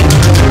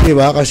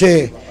 Diba?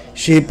 Kasi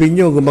sipin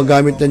nyo,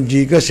 gumagamit ng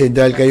GCash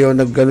dahil kayo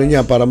naggano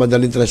niya para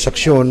madaling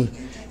transaksyon,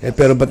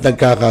 pero ba't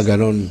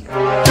nagkakaganon?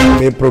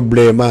 May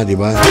problema, di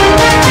ba?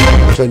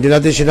 So, hindi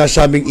natin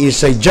sinasabing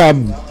inside job,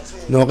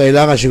 no?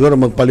 Kailangan siguro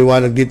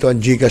magpaliwanag dito ang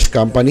GCash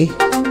Company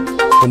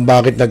kung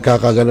bakit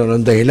nagkakaganon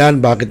ang dahilan,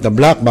 bakit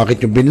na-block,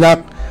 bakit yung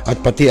binlock, at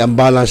pati ang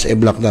balance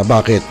block na.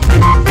 Bakit?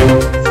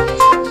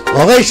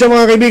 Okay, so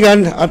mga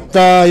kaibigan, at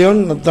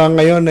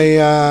ngayon ay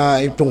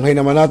itunghay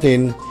naman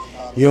natin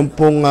yung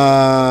pong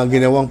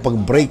ginawang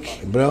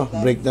pag-break,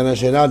 break na ng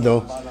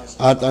Senado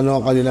at ano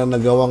ang kanilang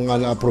nagawang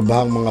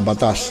aprobahang mga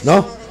batas,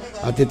 no?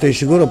 At ito'y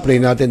siguro play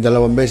natin 2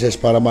 beses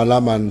para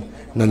malaman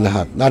ng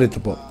lahat.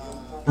 Narito po.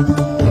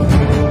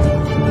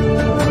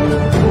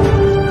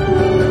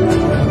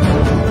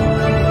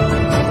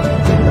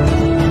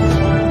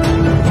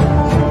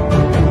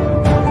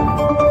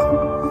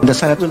 The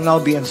Senate will now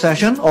be in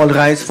session. All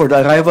rise for the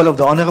arrival of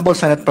the Honorable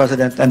Senate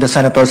President and the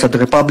Senators of the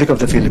Republic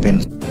of the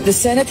Philippines. The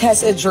Senate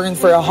has adjourned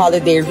for a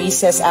holiday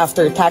recess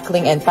after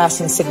tackling and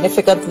passing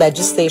significant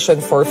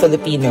legislation for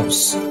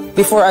Filipinos.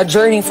 Before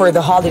adjourning for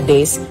the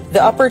holidays,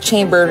 the upper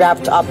chamber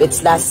wrapped up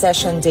its last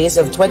session days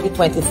of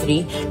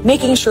 2023,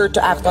 making sure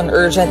to act on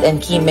urgent and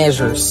key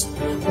measures.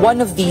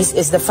 One of these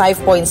is the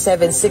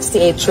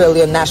 5.768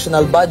 trillion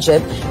national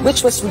budget,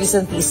 which was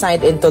recently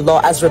signed into law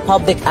as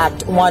Republic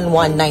Act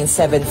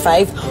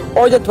 11975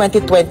 or the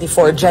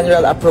 2024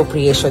 General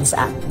Appropriations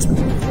Act.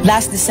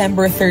 Last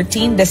December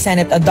 13, the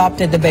Senate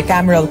adopted the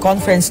Bicameral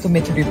Conference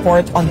Committee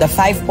report on the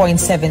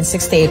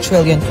 5.768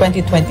 trillion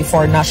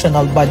 2024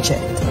 national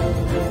budget.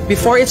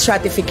 Before its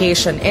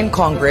ratification in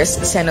Congress,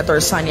 Senator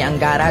Sonny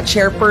Angara,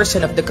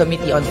 chairperson of the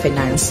Committee on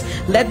Finance,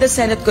 led the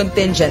Senate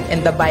contingent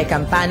in the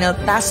BICAM panel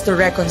tasked to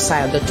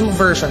reconcile the two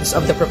versions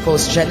of the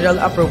proposed General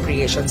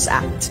Appropriations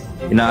Act.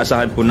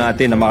 Inaasahan po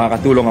natin na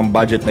makakatulong ang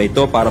budget na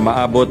ito para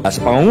maabot sa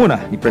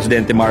pangunguna ni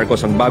Presidente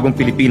Marcos ang bagong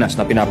Pilipinas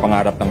na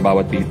pinapangarap ng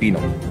bawat Pilipino.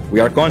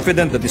 We are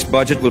confident that this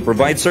budget will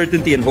provide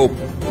certainty and hope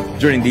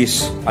during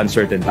these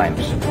uncertain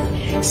times.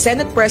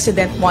 Senate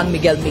President Juan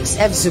Miguel Mix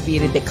F.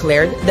 Zubiri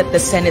declared that the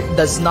Senate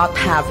does not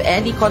have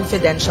any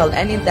confidential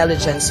and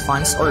intelligence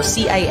funds or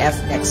CIF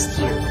next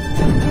year.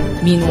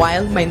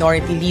 Meanwhile,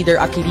 Minority Leader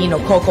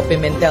Aquilino Coco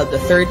Pimentel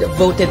III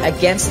voted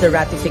against the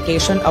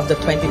ratification of the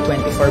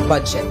 2024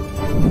 budget.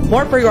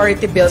 More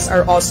priority bills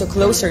are also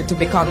closer to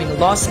becoming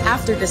laws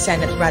after the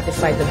Senate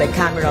ratified the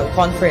Bicameral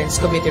Conference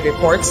Committee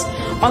reports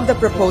on the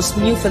proposed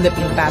new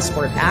Philippine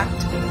Passport Act,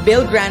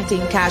 bill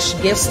granting cash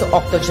gifts to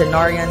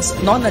octogenarians,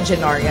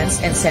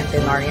 nonagenarians, and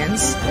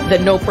centenarians, the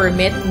No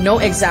Permit, No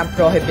Exam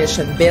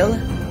Prohibition Bill,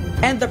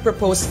 and the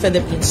proposed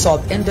Philippine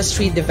Salt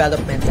Industry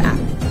Development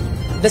Act.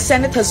 The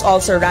Senate has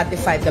also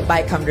ratified the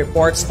BICAM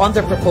reports on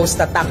the proposed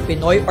Tatak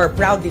Pinoy or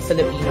Proudly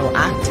Filipino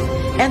Act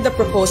and the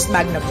proposed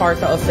Magna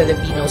Carta of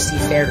Filipino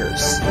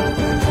Seafarers.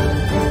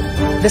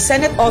 The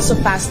Senate also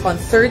passed on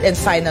third and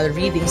final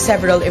reading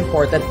several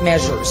important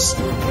measures.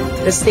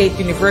 The State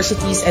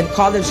Universities and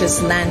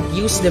Colleges Land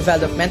Use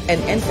Development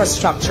and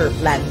Infrastructure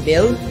Plan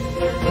Bill,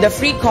 the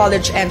Free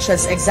College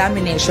Entrance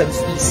Examination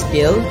Fees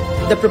Bill,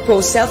 the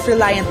proposed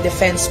Self-Reliant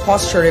Defense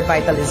Posture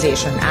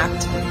Revitalization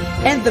Act,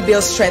 and the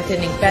bill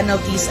strengthening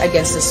penalties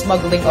against the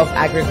smuggling of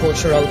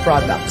agricultural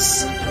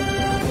products.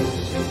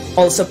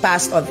 Also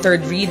passed on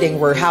third reading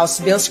were House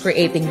bills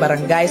creating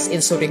barangays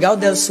in Surigao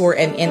del Sur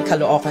and in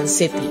Caloocan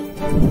City.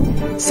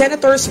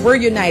 Senators were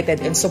united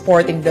in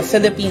supporting the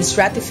Philippines'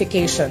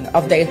 ratification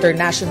of the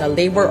International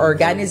Labor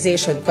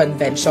Organization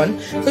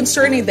Convention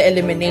concerning the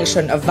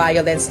elimination of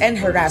violence and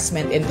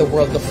harassment in the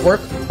world of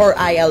work, or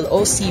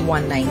ILOC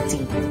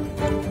 119.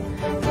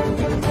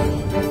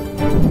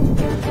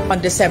 On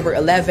December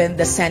 11,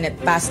 the Senate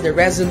passed the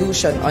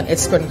resolution on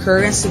its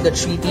concurrence to the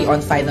treaty on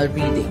final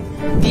reading.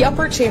 The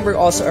upper chamber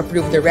also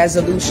approved the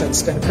resolutions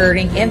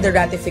concurring in the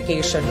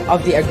ratification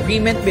of the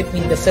agreement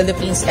between the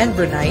Philippines and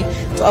Brunei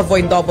to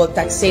avoid double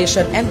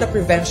taxation and the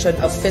prevention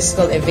of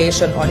fiscal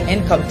evasion on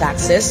income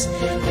taxes,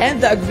 and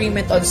the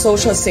agreement on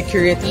social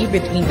security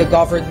between the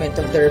government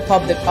of the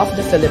Republic of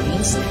the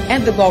Philippines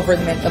and the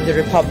government of the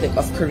Republic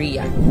of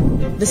Korea.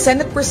 The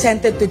Senate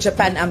presented to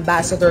Japan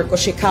Ambassador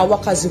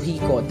Koshikawa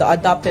Kazuhiko the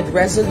adopted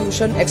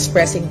resolution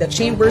expressing the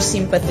chamber's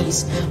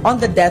sympathies on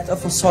the death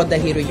of Hosoda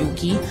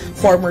Hiroyuki,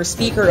 former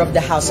Speaker of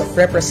the House of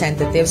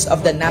Representatives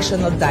of the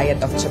National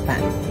Diet of Japan.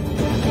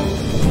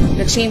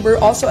 The chamber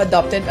also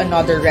adopted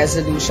another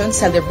resolution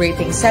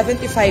celebrating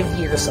 75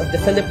 years of the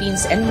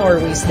Philippines and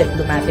Norway's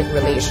diplomatic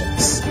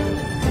relations.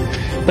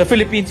 The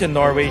Philippines and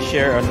Norway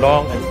share a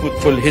long and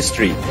fruitful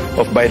history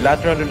of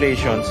bilateral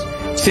relations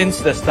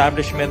since the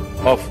establishment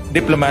of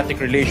diplomatic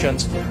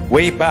relations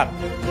way back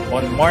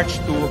on March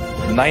 2,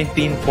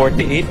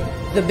 1948.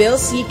 The bill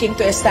seeking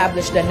to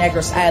establish the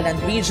Negros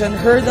Island region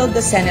hurdled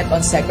the Senate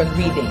on second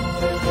reading.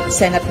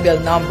 Senate Bill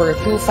number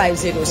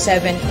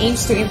 2507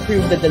 aims to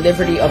improve the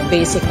delivery of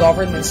basic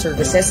government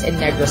services in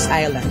Negros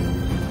Island.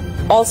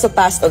 Also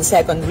passed on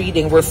second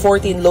reading were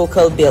 14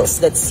 local bills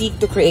that seek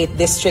to create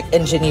district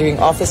engineering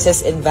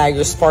offices in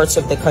various parts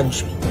of the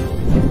country.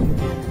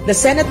 The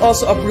Senate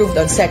also approved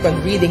on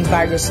second reading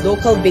various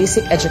local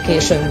basic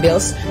education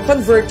bills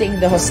converting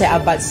the Jose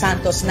Abad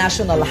Santos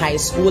National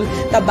High School,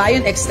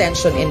 Tabayon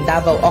Extension in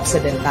Davao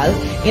Occidental,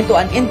 into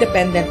an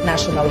independent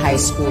national high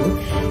school,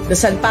 the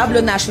San Pablo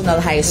National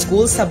High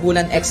School,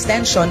 Sabulan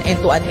Extension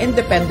into an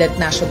independent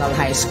national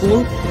high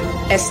school,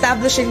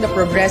 establishing the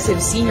Progressive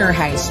Senior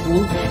High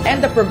School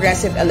and the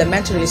Progressive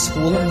Elementary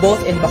School,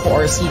 both in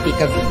Bacoor City,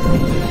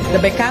 Cavite. The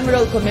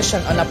Bicameral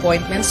Commission on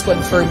Appointments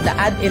confirmed the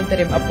ad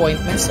interim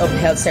appointments of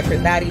Health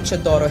Secretary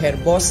Chodoro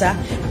Herbosa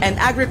and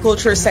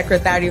Agriculture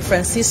Secretary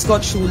Francisco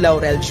Chu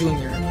Laurel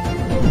Jr.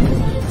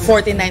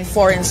 49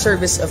 foreign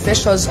service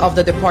officials of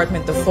the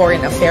Department of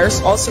Foreign Affairs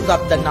also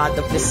got the nod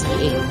of the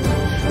CA.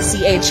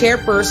 CA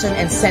Chairperson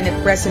and Senate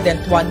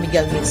President Juan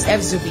Miguel Mix F.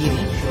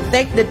 Zubiri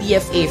thanked the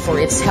DFA for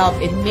its help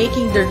in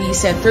making the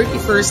recent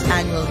 31st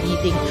annual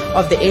meeting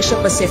of the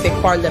Asia-Pacific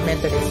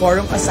Parliamentary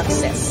Forum a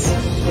success.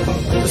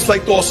 I'd just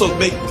like to also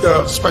make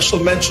special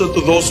mention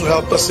to those who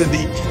helped us in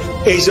the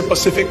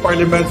Asia-Pacific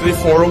Parliamentary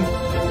Forum.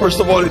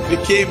 First of all, it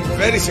became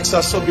very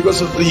successful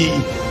because of the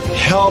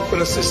help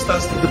and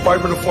assistance the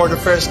Department of Foreign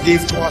Affairs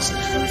gave to us.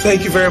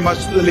 Thank you very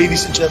much to the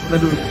ladies and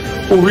gentlemen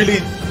who really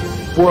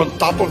were on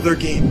top of their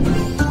game.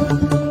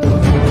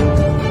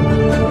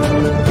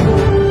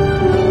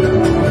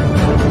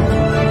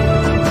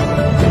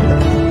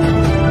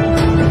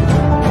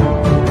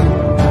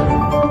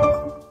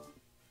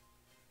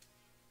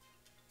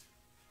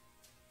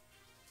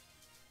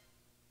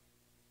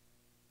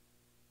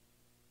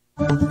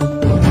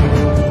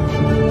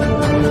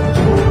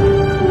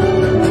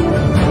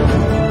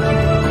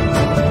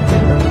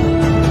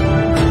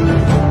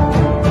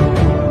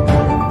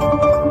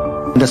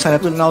 The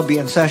Senate will now be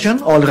in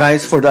session. All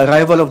rise for the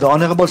arrival of the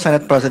Honorable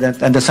Senate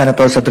President and the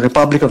Senators of the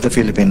Republic of the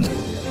Philippines.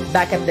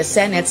 Back at the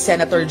Senate,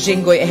 Senator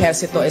Jinggoy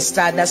Ejercito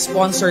Estrada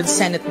sponsored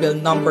Senate Bill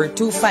number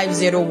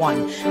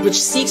 2501, which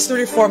seeks to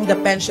reform the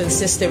pension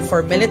system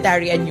for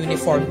military and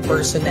uniformed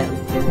personnel.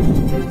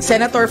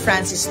 Senator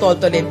Francis Tol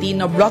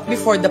Tolentino brought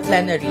before the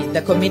plenary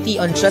the Committee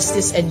on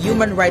Justice and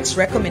Human Rights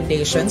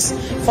recommendations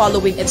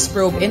following its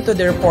probe into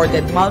the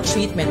reported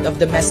maltreatment of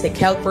domestic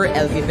helper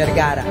Elvie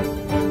Vergara.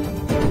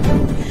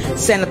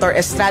 Senator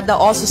Estrada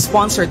also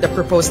sponsored the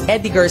proposed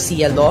Eddie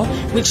Garcia law,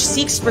 which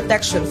seeks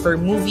protection for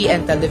movie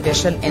and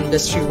television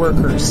industry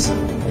workers.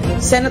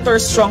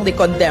 Senators strongly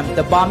condemned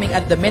the bombing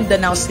at the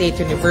Mindanao State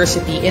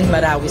University in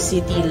Marawi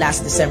City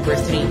last December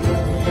 3.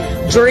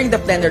 During the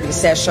plenary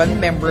session,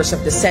 members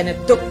of the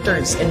Senate took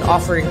turns in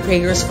offering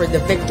prayers for the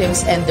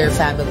victims and their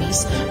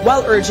families,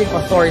 while urging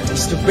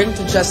authorities to bring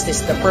to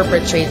justice the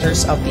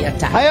perpetrators of the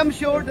attack. I am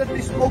sure that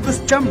this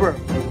august chamber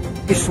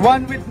is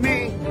one with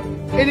me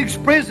in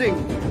expressing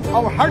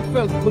our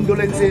heartfelt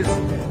condolences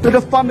to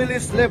the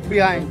families left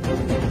behind,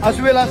 as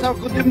well as our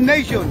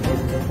condemnation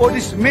for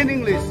this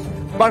meaningless,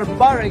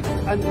 barbaric,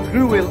 and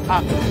cruel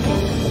act.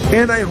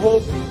 And I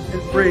hope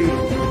and pray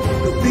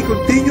that we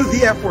continue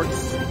the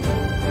efforts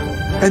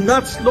and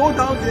not slow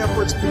down the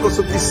efforts because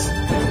of this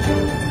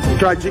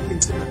tragic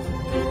incident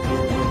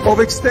of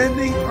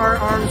extending our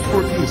arms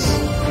for peace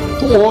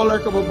to all our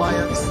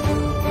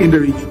kababayans in the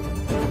region.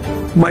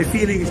 My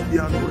feeling is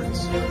beyond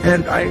words,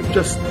 and I'm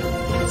just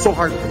so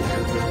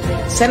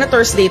heartbroken.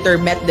 Senators later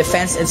met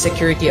defense and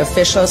security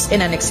officials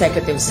in an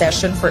executive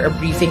session for a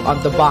briefing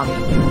on the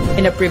bombing.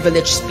 In a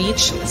privileged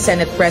speech,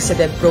 Senate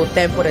President pro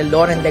tempore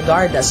Loren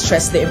Legarda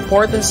stressed the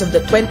importance of the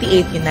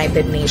 28th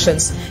United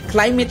Nations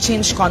Climate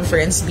Change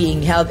Conference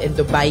being held in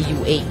Dubai,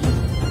 UAE.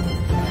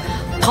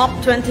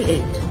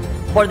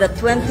 COP28, or the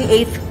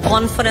 28th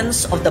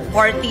Conference of the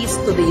Parties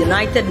to the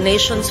United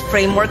Nations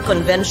Framework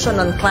Convention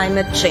on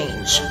Climate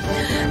Change,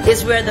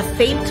 is where the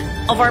fate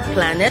of our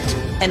planet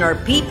and our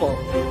people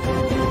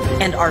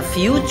and our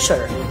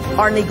future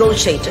are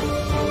negotiated.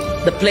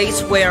 The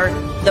place where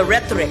the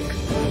rhetoric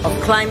of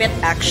climate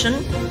action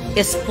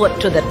is put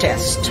to the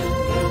test.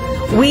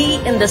 We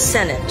in the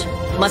Senate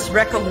must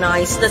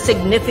recognize the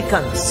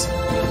significance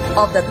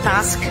of the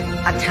task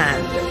at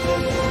hand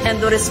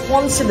and the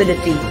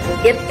responsibility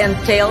it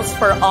entails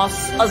for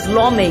us as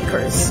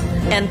lawmakers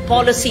and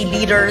policy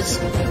leaders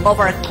of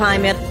our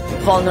climate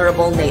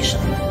vulnerable nation.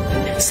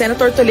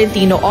 Senator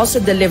Tolentino also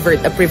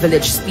delivered a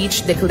privileged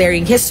speech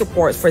declaring his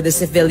support for the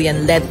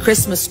civilian-led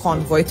Christmas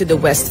convoy to the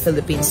West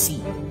Philippine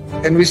Sea.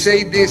 And we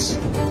say this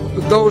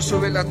to those who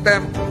will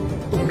attempt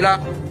to block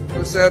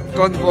the said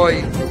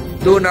convoy: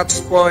 do not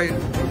spoil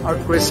our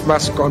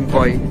Christmas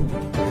convoy.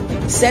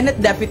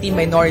 Senate Deputy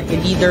Minority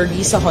Leader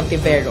Risa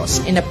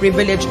Hontiveros, in a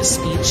privileged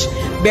speech,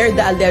 bared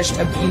the alleged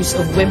abuse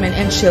of women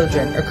and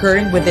children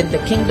occurring within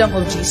the Kingdom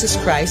of Jesus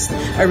Christ,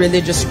 a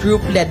religious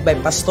group led by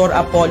Pastor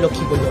Apollo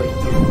Kibuloy.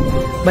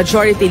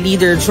 Majority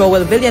Leader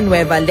Joel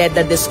Villanueva led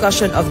the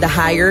discussion of the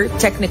Higher,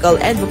 Technical,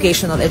 and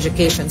Vocational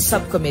Education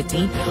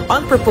Subcommittee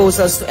on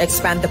proposals to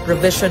expand the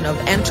provision of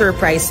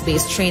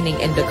enterprise-based training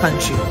in the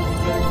country.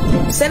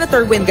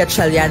 Senator Win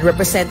Gatchalian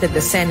represented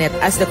the Senate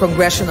as the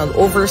Congressional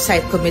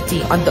Oversight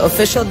Committee on the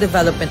Official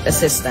Development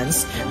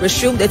Assistance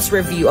resumed its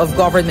review of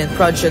government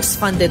projects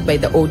funded by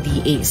the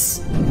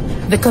ODAs.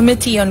 The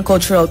Committee on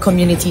Cultural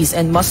Communities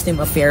and Muslim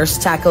Affairs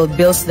tackled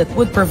bills that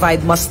would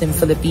provide Muslim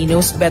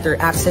Filipinos better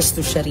access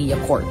to Sharia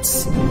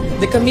courts.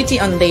 The Committee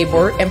on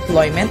Labor,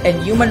 Employment,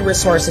 and Human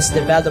Resources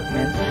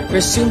Development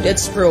resumed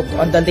its probe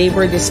on the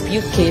labor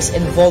dispute case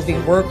involving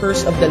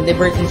workers of the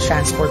Liberty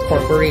Transport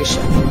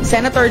Corporation.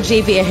 Senator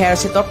J.V.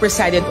 Ejercito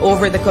presided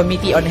over the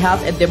Committee on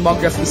Health and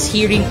Demography's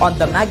hearing on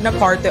the Magna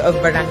Carta of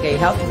Barangay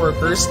Health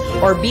Workers,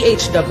 or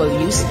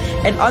BHWs,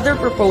 and other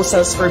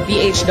proposals for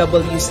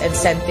BHWs'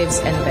 incentives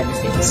and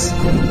benefits.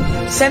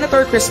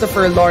 Senator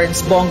Christopher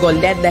Lawrence Bongo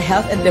led the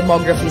Health and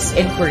Demography's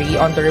inquiry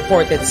on the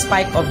reported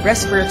spike of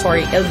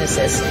respiratory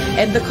illnesses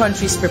and the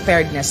country's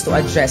preparedness to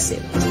address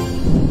it.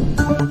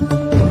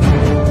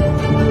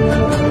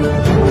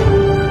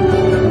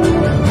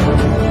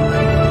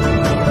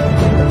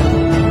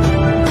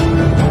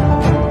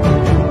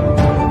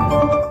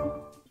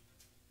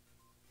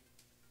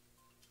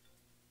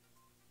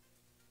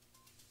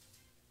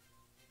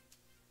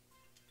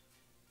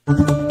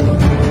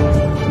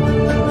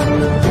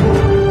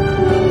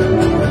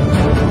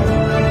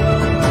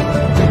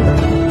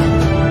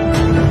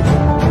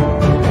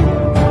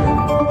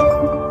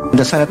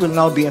 The Senate will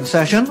now be in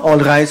session. All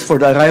rise for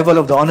the arrival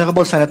of the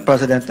Honorable Senate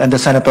President and the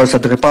Senators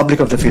of the Republic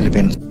of the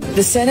Philippines.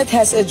 The Senate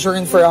has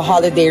adjourned for a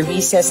holiday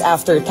recess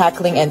after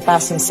tackling and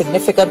passing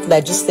significant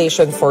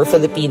legislation for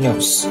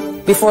Filipinos.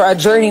 Before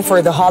adjourning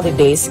for the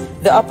holidays,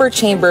 the upper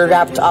chamber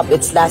wrapped up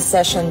its last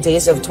session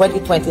days of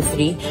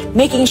 2023,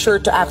 making sure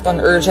to act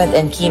on urgent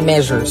and key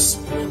measures.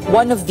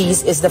 One of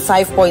these is the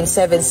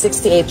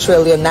 5.768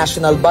 trillion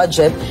national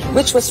budget,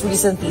 which was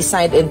recently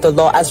signed into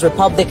law as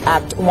Republic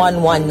Act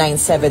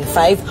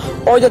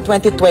 11975 or the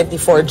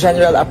 2024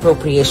 General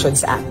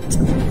Appropriations Act.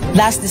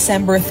 Last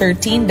December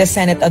 13, the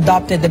Senate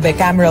adopted the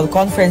Bicameral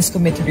Conference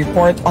Committee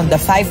report on the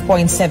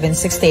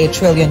 5.768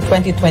 trillion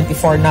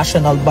 2024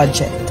 national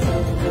budget.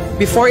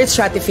 Before its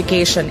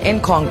ratification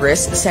in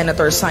Congress,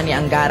 Senator Sonny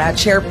Angara,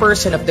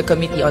 chairperson of the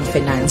Committee on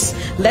Finance,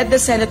 led the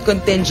Senate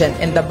contingent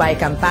in the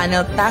BICAM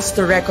panel tasked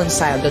to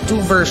reconcile the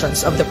two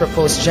versions of the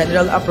proposed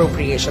General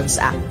Appropriations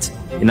Act.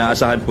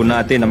 Inaasahan po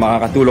natin na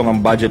makakatulong ang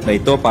budget na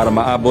ito para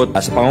maabot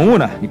sa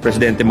pangunguna ni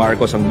Presidente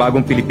Marcos ang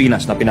bagong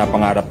Pilipinas na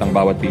pinapangarap ng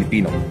bawat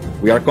Pilipino.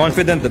 We are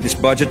confident that this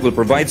budget will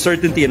provide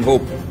certainty and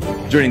hope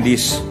during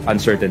these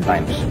uncertain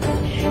times.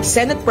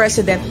 Senate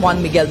President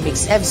Juan Miguel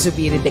Mix F.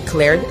 Zubiri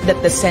declared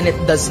that the Senate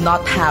does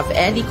not have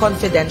any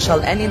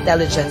confidential and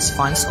intelligence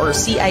funds or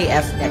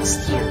CIF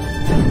next year.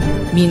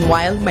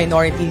 Meanwhile,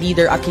 Minority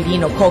Leader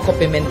Aquilino Coco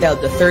Pimentel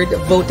III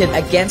voted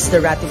against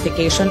the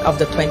ratification of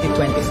the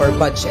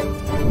 2024 budget.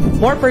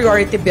 More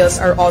priority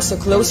bills are also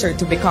closer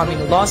to becoming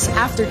laws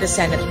after the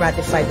Senate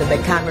ratified the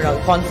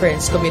Bicameral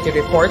Conference Committee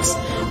reports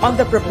on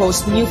the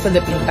proposed new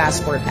Philippine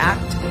Passport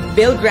Act,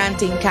 bill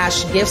granting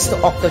cash gifts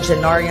to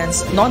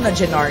octogenarians,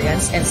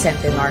 nonagenarians, and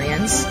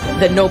centenarians,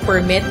 the No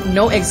Permit,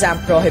 No Exam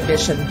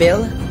Prohibition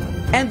Bill,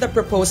 and the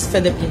proposed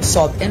Philippine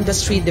Salt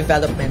Industry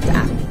Development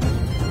Act.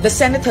 The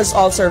Senate has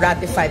also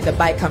ratified the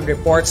BICAM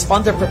reports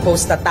on the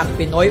proposed Tatak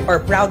Pinoy or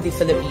Proudly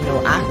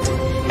Filipino Act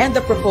and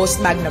the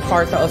proposed Magna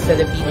Carta of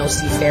Filipino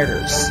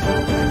Seafarers.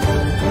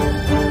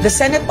 The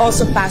Senate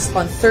also passed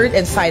on third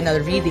and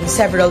final reading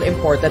several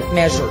important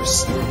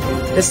measures.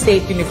 The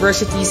State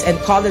Universities and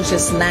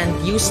Colleges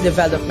Land Use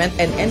Development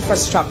and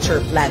Infrastructure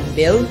Plan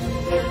Bill,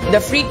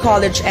 the Free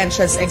College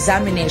Entrance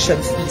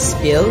Examination Fees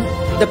Bill,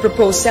 the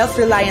proposed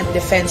Self-Reliant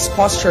Defense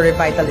Posture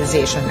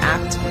Revitalization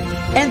Act,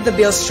 and the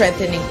bill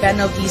strengthening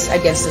penalties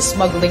against the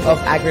smuggling of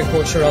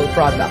agricultural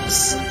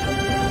products.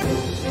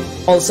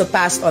 Also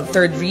passed on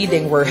third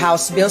reading were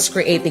House bills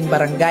creating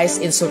barangays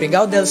in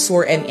Surigao del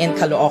Sur and in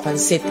Caloocan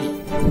City.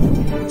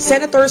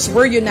 Senators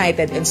were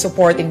united in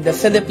supporting the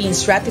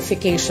Philippines'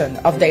 ratification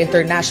of the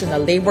International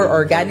Labor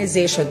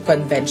Organization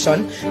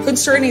Convention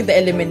concerning the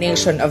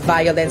elimination of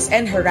violence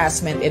and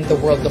harassment in the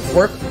world of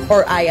work,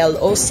 or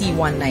ILOC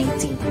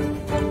 119.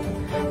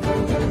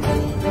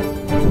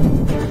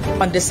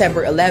 On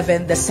December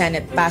 11, the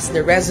Senate passed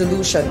the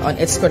resolution on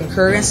its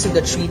concurrence to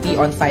the treaty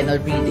on final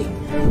reading.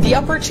 The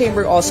upper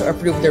chamber also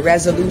approved the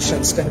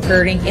resolutions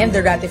concurring in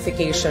the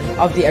ratification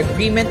of the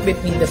agreement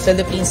between the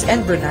Philippines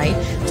and Brunei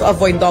to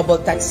avoid double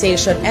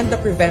taxation and the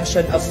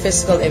prevention of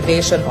fiscal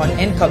evasion on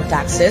income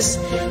taxes,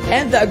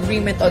 and the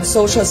agreement on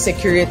social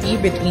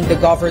security between the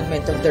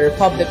government of the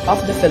Republic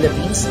of the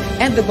Philippines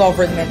and the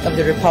government of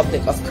the Republic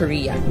of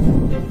Korea.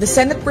 The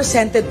Senate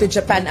presented to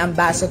Japan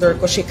Ambassador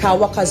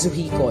Koshikawa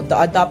Kazuhiko the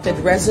adopted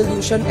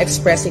resolution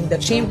expressing the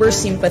chamber's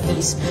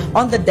sympathies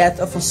on the death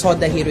of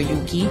Hosoda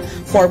Hiroyuki,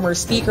 former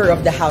Speaker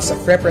of the House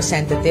of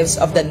Representatives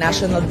of the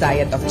National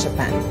Diet of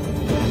Japan.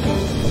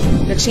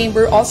 The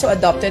chamber also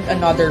adopted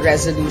another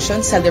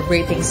resolution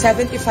celebrating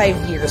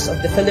 75 years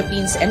of the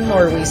Philippines and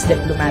Norway's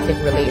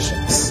diplomatic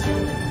relations.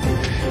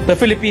 The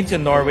Philippines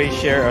and Norway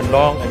share a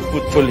long and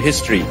fruitful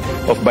history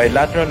of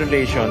bilateral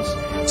relations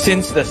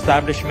since the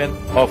establishment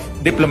of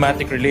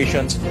diplomatic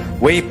relations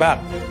way back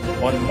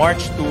on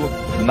March 2,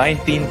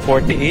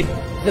 1948.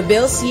 The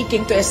bill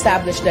seeking to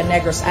establish the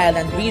Negros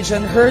Island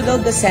region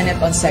hurdled the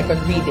Senate on second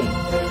reading.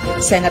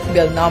 Senate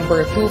Bill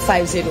number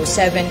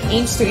 2507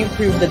 aims to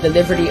improve the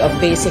delivery of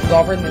basic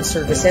government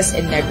services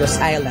in Negros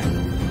Island.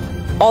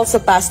 Also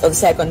passed on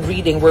second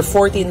reading were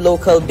 14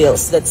 local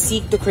bills that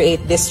seek to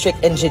create district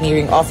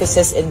engineering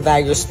offices in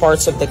various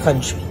parts of the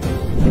country.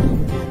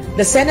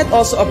 The Senate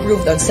also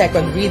approved on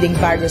second reading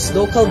various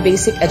local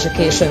basic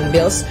education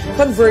bills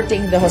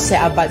converting the Jose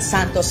Abad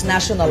Santos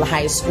National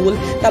High School,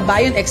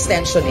 Tabayon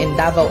Extension in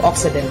Davao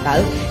Occidental,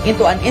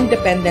 into an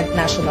independent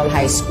national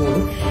high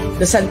school,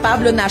 the San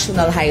Pablo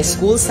National High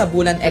School,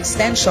 Sabulan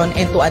Extension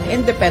into an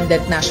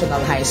independent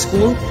national high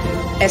school,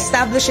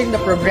 establishing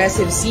the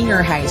Progressive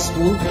Senior High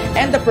School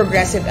and the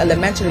Progressive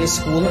Elementary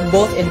School,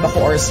 both in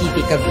Bacoor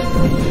City,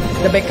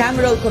 Cavite. The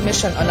Bicameral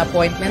Commission on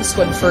Appointments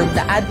confirmed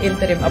the ad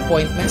interim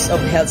appointments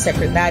of Health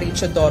Secretary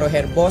Chodoro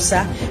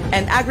Herbosa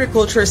and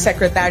Agriculture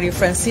Secretary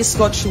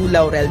Francisco Chu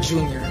Laurel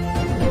Jr.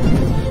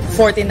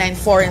 49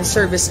 foreign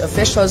service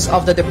officials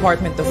of the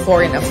Department of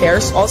Foreign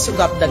Affairs also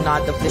got the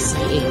nod of the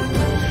CA.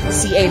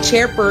 CA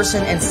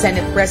Chairperson and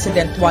Senate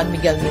President Juan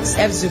Miguel Mix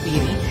F.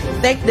 Zubiri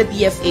thanked the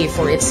DFA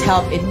for its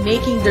help in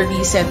making the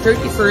recent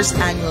 31st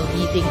annual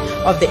meeting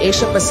of the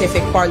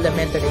Asia-Pacific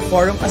Parliamentary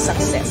Forum a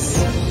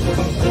success.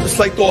 I'd just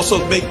like to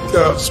also make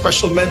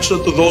special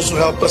mention to those who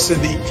helped us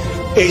in the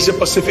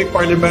Asia-Pacific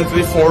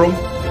Parliamentary Forum.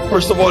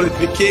 First of all, it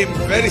became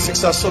very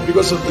successful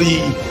because of the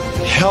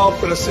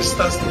help and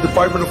assistance the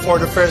Department of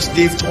Foreign Affairs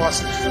gave to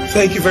us.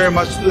 Thank you very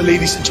much to the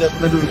ladies and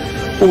gentlemen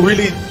who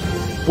really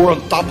were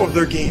on top of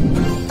their game.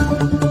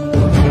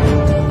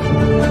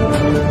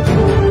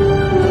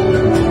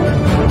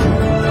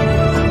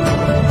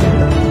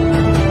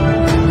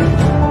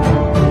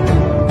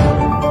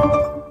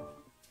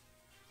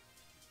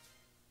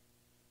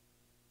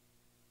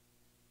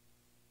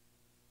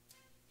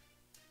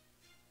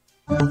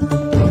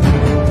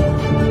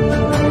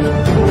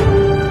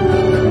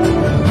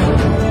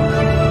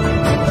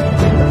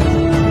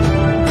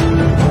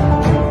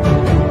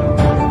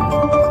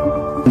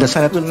 The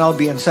Senate will now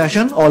be in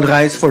session. All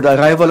rise for the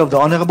arrival of the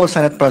Honorable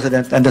Senate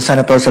President and the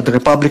Senators of the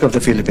Republic of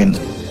the Philippines.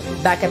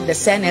 Back at the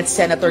Senate,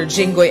 Senator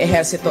Jinggoy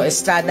Ejercito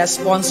Estrada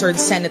sponsored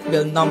Senate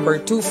Bill number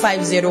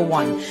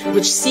 2501,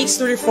 which seeks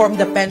to reform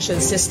the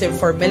pension system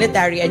for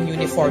military and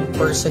uniformed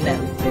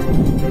personnel.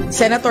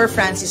 Senator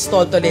Francis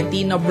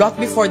Tolentino brought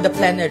before the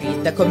plenary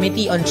the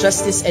Committee on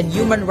Justice and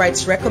Human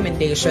Rights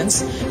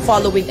recommendations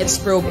following its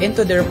probe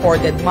into the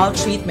reported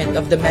maltreatment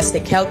of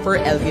domestic helper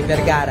Elvi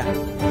Vergara.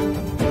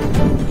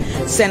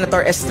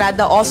 Senator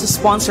Estrada also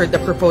sponsored the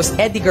proposed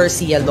Eddie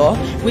Garcia law,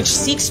 which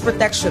seeks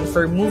protection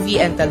for movie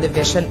and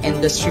television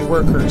industry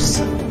workers.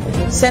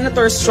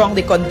 Senators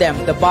strongly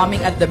condemned the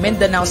bombing at the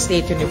Mindanao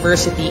State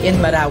University in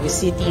Marawi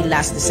City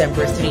last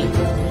December 3.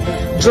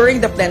 During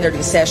the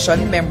plenary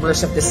session,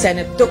 members of the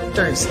Senate took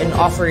turns in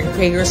offering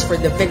prayers for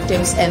the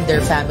victims and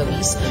their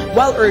families,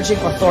 while urging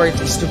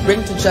authorities to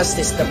bring to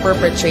justice the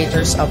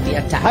perpetrators of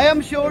the attack. I am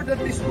sure that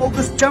this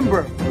august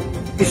chamber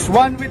is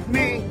one with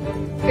me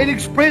in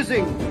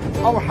expressing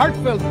our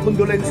heartfelt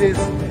condolences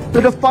to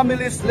the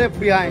families left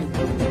behind,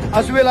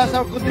 as well as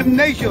our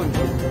condemnation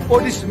for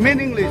this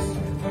meaningless,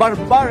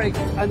 barbaric,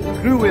 and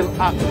cruel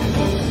act.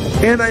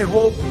 And I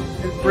hope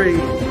and pray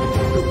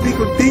that we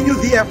continue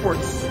the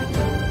efforts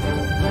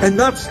and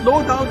not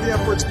slow down the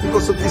efforts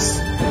because of this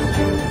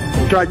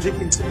tragic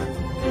incident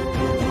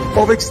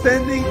of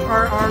extending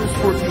our arms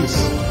for peace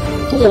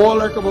to all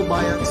our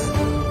kababayans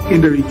in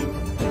the region.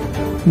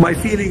 My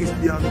feeling is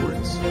beyond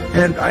words,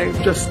 and I'm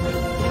just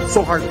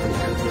so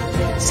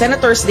heartbroken.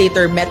 Senators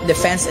later met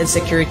defense and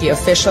security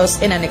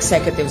officials in an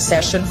executive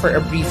session for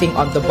a briefing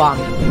on the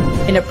bombing.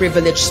 In a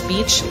privileged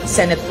speech,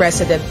 Senate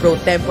President pro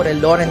tempore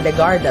Loren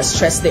Legarda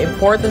stressed the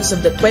importance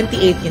of the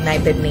 28th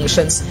United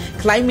Nations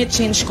Climate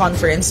Change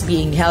Conference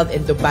being held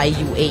in Dubai,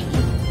 UAE.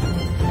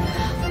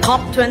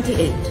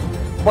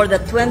 COP28, or the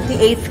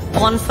 28th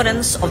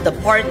Conference of the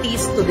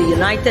Parties to the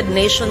United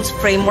Nations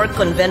Framework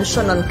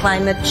Convention on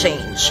Climate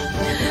Change,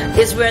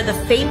 is where the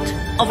fate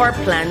of our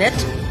planet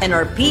and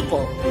our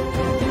people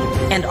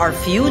and our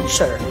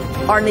future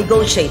are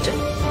negotiated.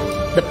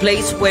 The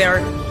place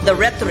where the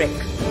rhetoric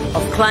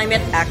of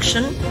climate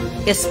action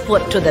is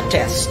put to the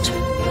test.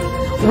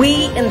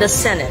 We in the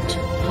Senate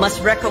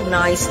must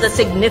recognize the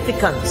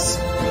significance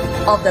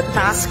of the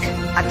task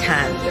at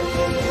hand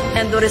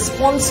and the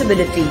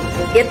responsibility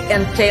it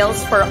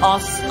entails for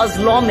us as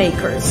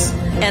lawmakers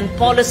and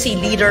policy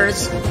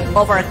leaders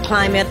of our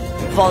climate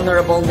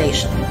vulnerable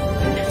nation.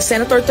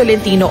 Senator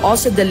Tolentino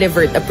also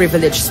delivered a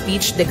privileged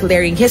speech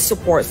declaring his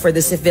support for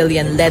the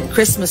civilian-led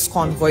Christmas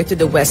convoy to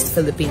the West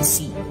Philippine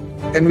Sea.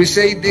 And we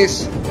say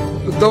this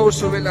to those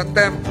who will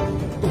attempt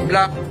to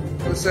block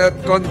the said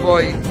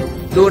convoy: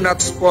 do not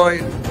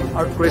spoil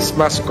our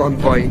Christmas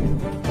convoy.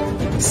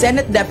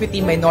 Senate Deputy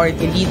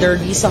Minority Leader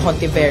Risa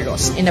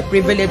Hontiveros, in a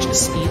privileged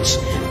speech,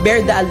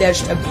 bared the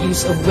alleged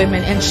abuse of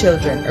women and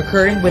children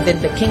occurring within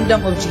the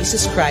Kingdom of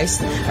Jesus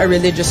Christ, a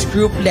religious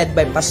group led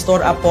by Pastor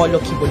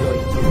Apollo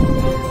Kibuloy.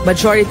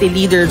 Majority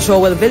Leader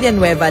Joel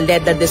Villanueva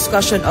led the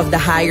discussion of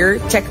the Higher,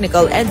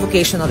 Technical, and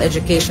Vocational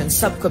Education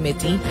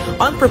Subcommittee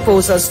on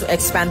proposals to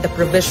expand the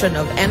provision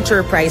of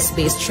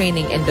enterprise-based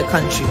training in the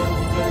country.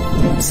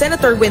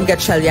 Senator Win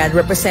Gatchalian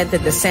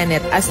represented the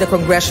Senate as the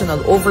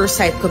Congressional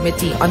Oversight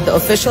Committee on the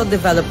Official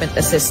Development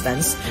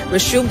Assistance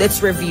resumed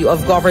its review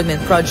of government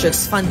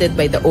projects funded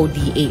by the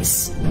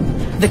ODAs.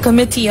 The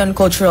Committee on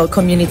Cultural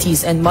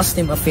Communities and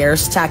Muslim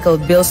Affairs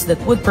tackled bills that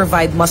would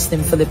provide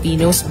Muslim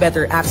Filipinos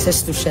better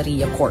access to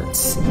Sharia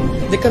courts.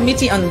 The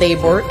Committee on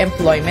Labor,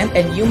 Employment,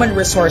 and Human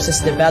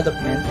Resources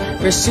Development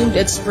resumed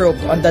its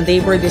probe on the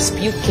labor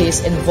dispute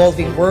case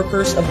involving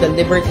workers of the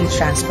Liberty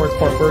Transport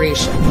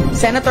Corporation.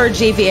 Senator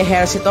J.V.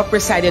 Ejercito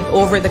presided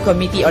over the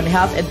Committee on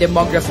Health and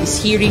Demography's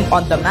hearing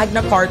on the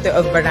Magna Carta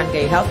of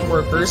Barangay Health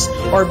Workers,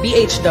 or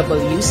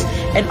BHWs,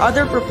 and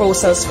other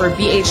proposals for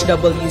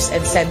BHWs'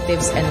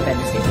 incentives and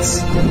benefits.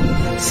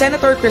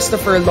 Senator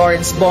Christopher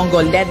Lawrence Bongo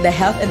led the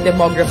Health and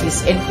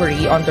Demography's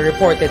inquiry on the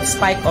reported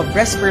spike of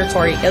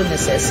respiratory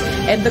illnesses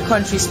and the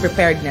country's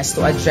preparedness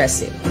to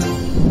address it.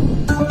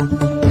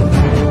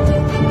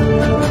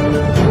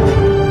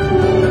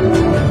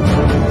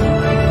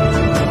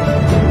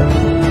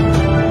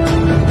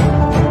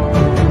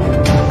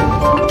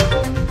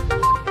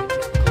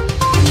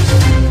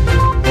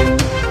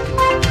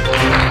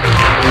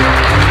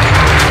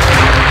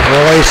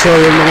 Okay, so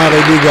yung mga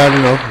kaibigan,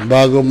 no,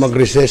 bago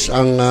mag-recess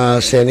ang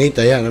Senate,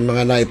 ayan, ang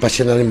mga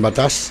naipasinaling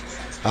batas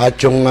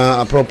at yung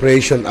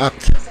Appropriation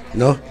Act,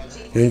 no,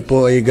 yun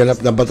po ay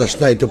ganap na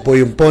batas na. Ito po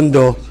yung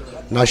pondo,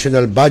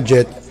 national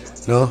budget,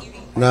 no,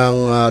 ng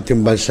ating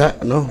bansa,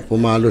 no,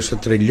 pumalo sa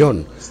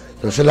trilyon.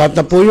 So sa lahat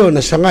na po yun,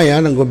 nasa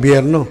ngayon ng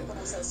gobyerno,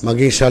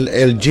 maging sa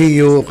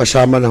LGU,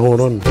 kasama na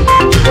huron,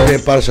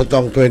 para sa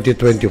taong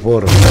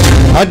 2024.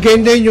 At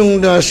ganyan din yung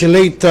si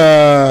late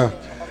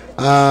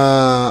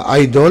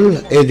idol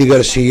Eddie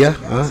Garcia,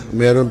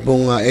 meron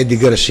pong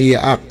Eddie Garcia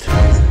Act.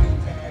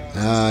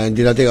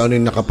 Hindi natin ano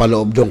yung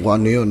nakapaloob doon kung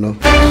ano yun, no?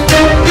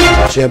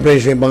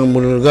 Siyempre sa ibang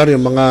lugar,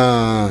 yung mga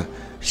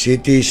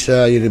cities,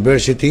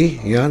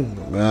 university, yan,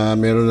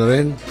 meron na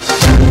rin.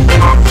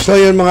 So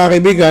yun mga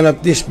kaibigan,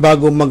 at least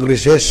bago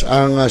mag-recess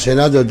ang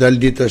Senado dahil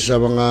dito sa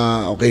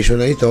mga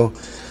occasion na ito,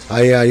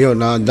 ay yun,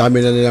 ang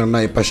dami na nilang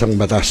naipasang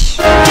batas.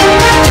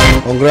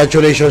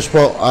 Congratulations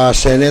po,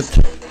 Senate,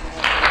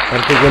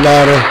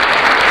 particular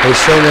kay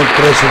Senate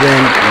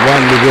President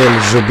Juan Miguel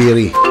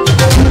Zubiri.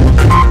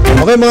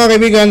 Okay mga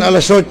kaibigan,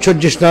 alas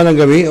 8:10 na ng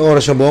gabi,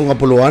 oras sa buong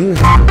Kapuluan.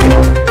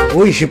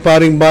 Uy, si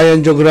paring Bayan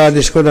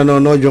Jogradis ko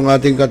nanonood, yung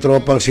ating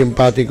katropang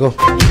simpatiko.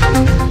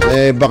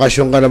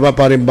 Bakasyon ka na ba,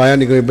 paring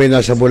Bayan? Ikaw iba'y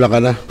nasa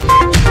Bulacan na?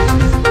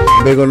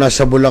 Iba'y kung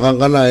nasa Bulacan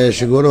ka na,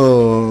 siguro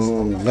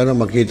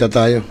makita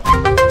tayo.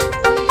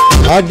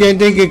 At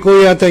yan din kay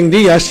Kuya Teng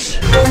Diaz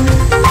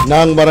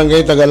ng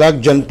Barangay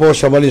Tagalag, dyan po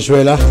sa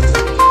Valenzuela.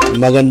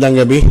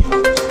 Magandang gabi.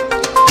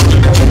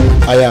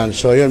 Ayan,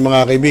 so yun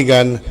mga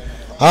kaibigan.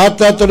 At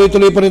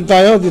tuloy-tuloy pa rin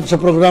tayo dito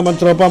sa programang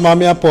Tropa.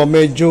 Mamaya po,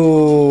 medyo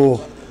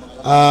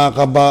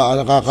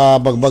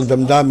nakakabagbag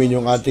damdamin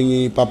yung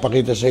ating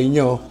ipapakita sa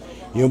inyo.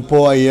 Yun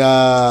po ay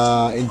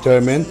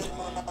interment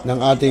ng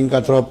ating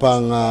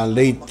katropang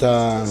late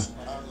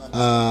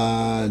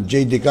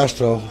J.D.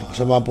 Castro,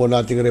 kasama po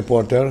nating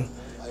reporter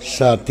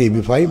sa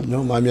TV5,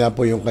 no? Mamaya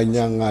po yung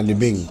kanyang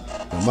libing.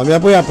 Mamaya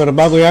po yan, pero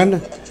bago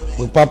yan,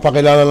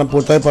 magpapakilala lang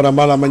po tayo para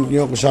malaman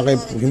nyo kung saan kayo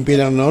yung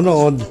pinang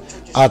nanonood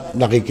at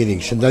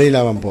nakikinig. Sandali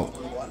lamang po.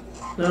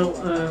 Now,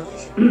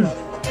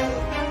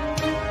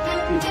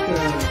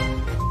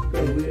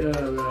 we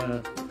are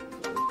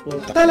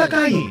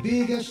the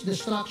biggest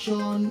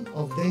destruction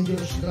of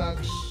dangerous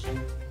drugs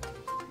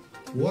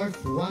worth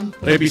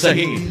 1.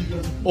 Rebisahin,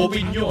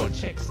 opinyon,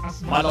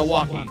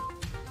 malawaking,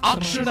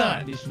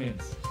 aksyonan.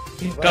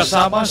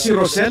 Kasama si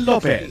ROCEL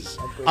LOPEZ,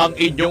 ang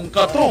inyong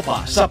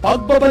katropa sa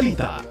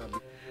pagbabalita.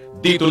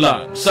 Dito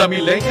lang sa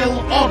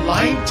Millennial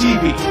Online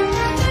TV.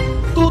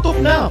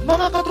 Tutok na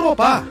mga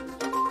katropa!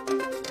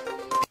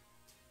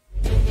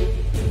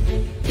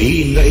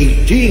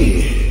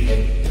 Pinaigting,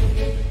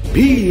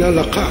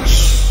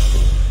 pinalakas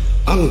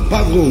ang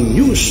bagong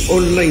news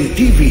online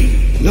TV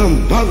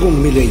ng bagong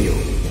milenyo.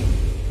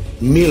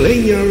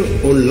 Millennial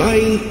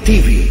Online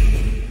TV,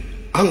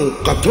 ang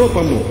katropa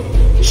mo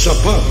sa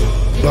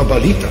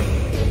pagbabalita.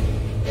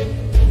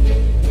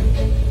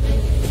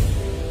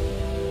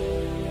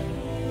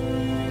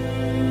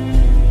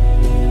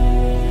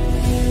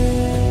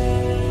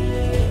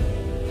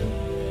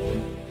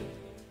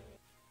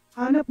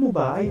 Hanap mo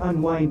ba ay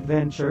unwind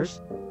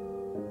ventures?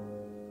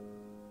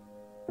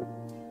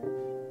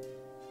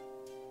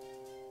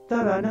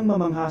 Tara nang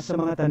mamangha sa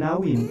mga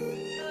tanawin.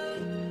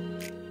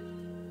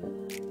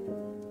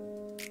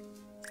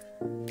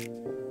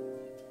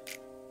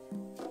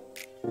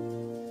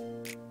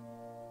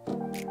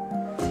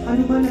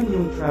 Ano man ang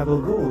iyong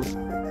travel goals?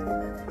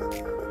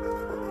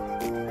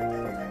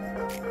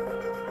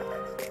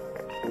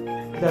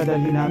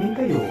 Dadalhin namin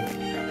kayo.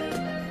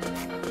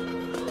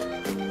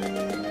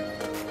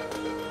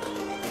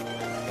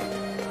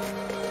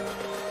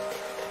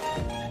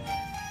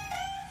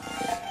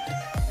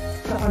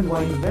 Sa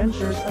unwind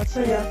ventures at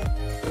saya.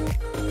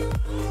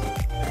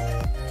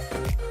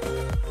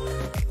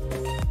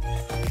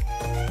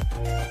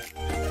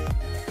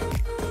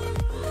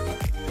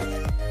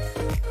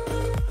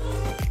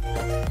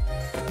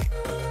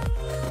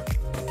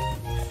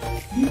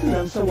 Dito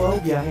lang sa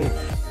Wow Biyahe.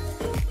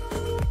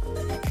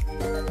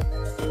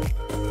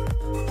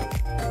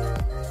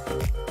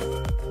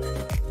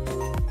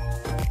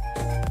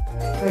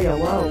 Kaya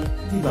wow,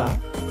 di ba?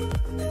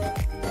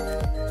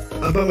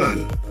 Abangan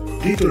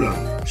dito lang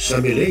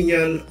sa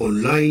Millennial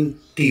Online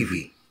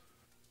TV.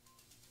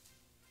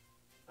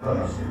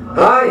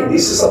 Hi,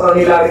 this is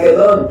Hilary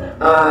Gadon.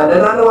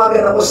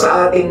 Nananawagan ako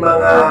sa ating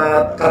mga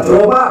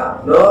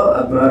katropa, no?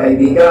 At mga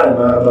kaibigan,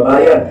 mga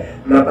kababayan,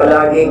 na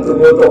palaging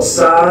tumutok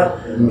sa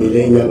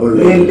Millennial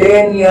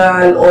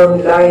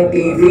Online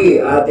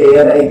TV. At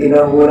yan ay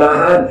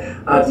pinangunahan.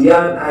 At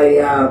yan ay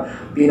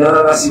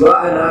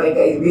pinangangasiwaan ng aking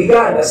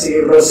kaibigan na si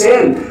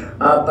ROCEL.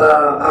 At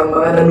ang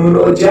mga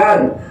nanunood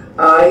dyan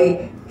ay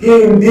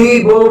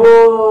hindi bobo!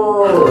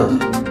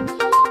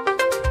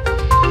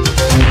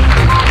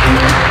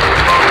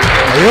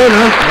 Ayun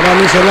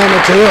maraming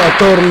salamat sa iyo,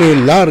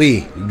 Attorney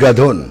Larry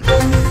Gadon.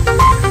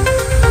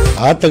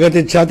 At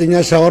tagatid sa atin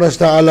niya sa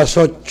oras na alas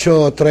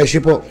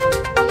 8:13 po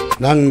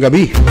ng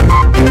gabi.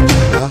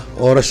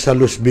 Oras sa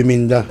Luz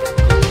Biminda.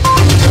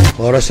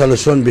 Oras sa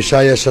Luzon,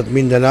 Visayas at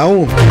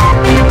Mindanao.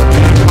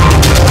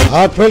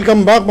 At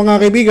welcome back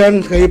mga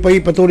kaibigan. Kayo pa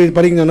patuloy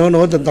pa rin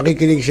nanonood at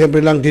nakikinig siyempre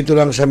lang dito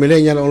lang sa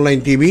Millennial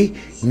Online TV,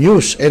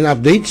 News and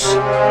Updates.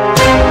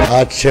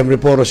 At siyempre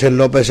po, ROCEL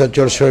LOPEZ at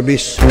your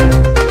service.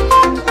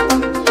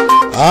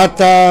 At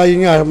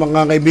yun nga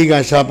mga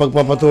kaibigan, sa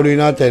pagpapatuloy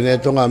natin,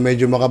 ito nga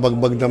medyo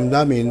makabagbag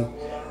damdamin,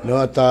 no?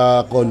 At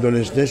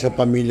condolence din sa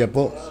pamilya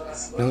po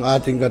ng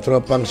ating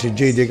katropang si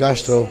J.D.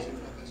 Castro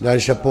dahil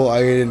siya po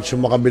ay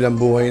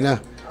sumakabilang buhay na.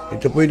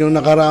 Ito po yung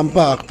nakaraan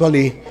pa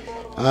actually,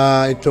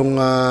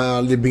 itong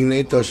libing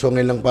na ito. So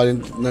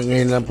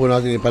ngayon lang po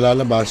natin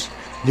ipalalabas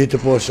dito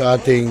po sa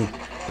ating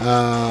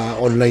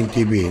online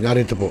TV.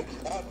 Narito po.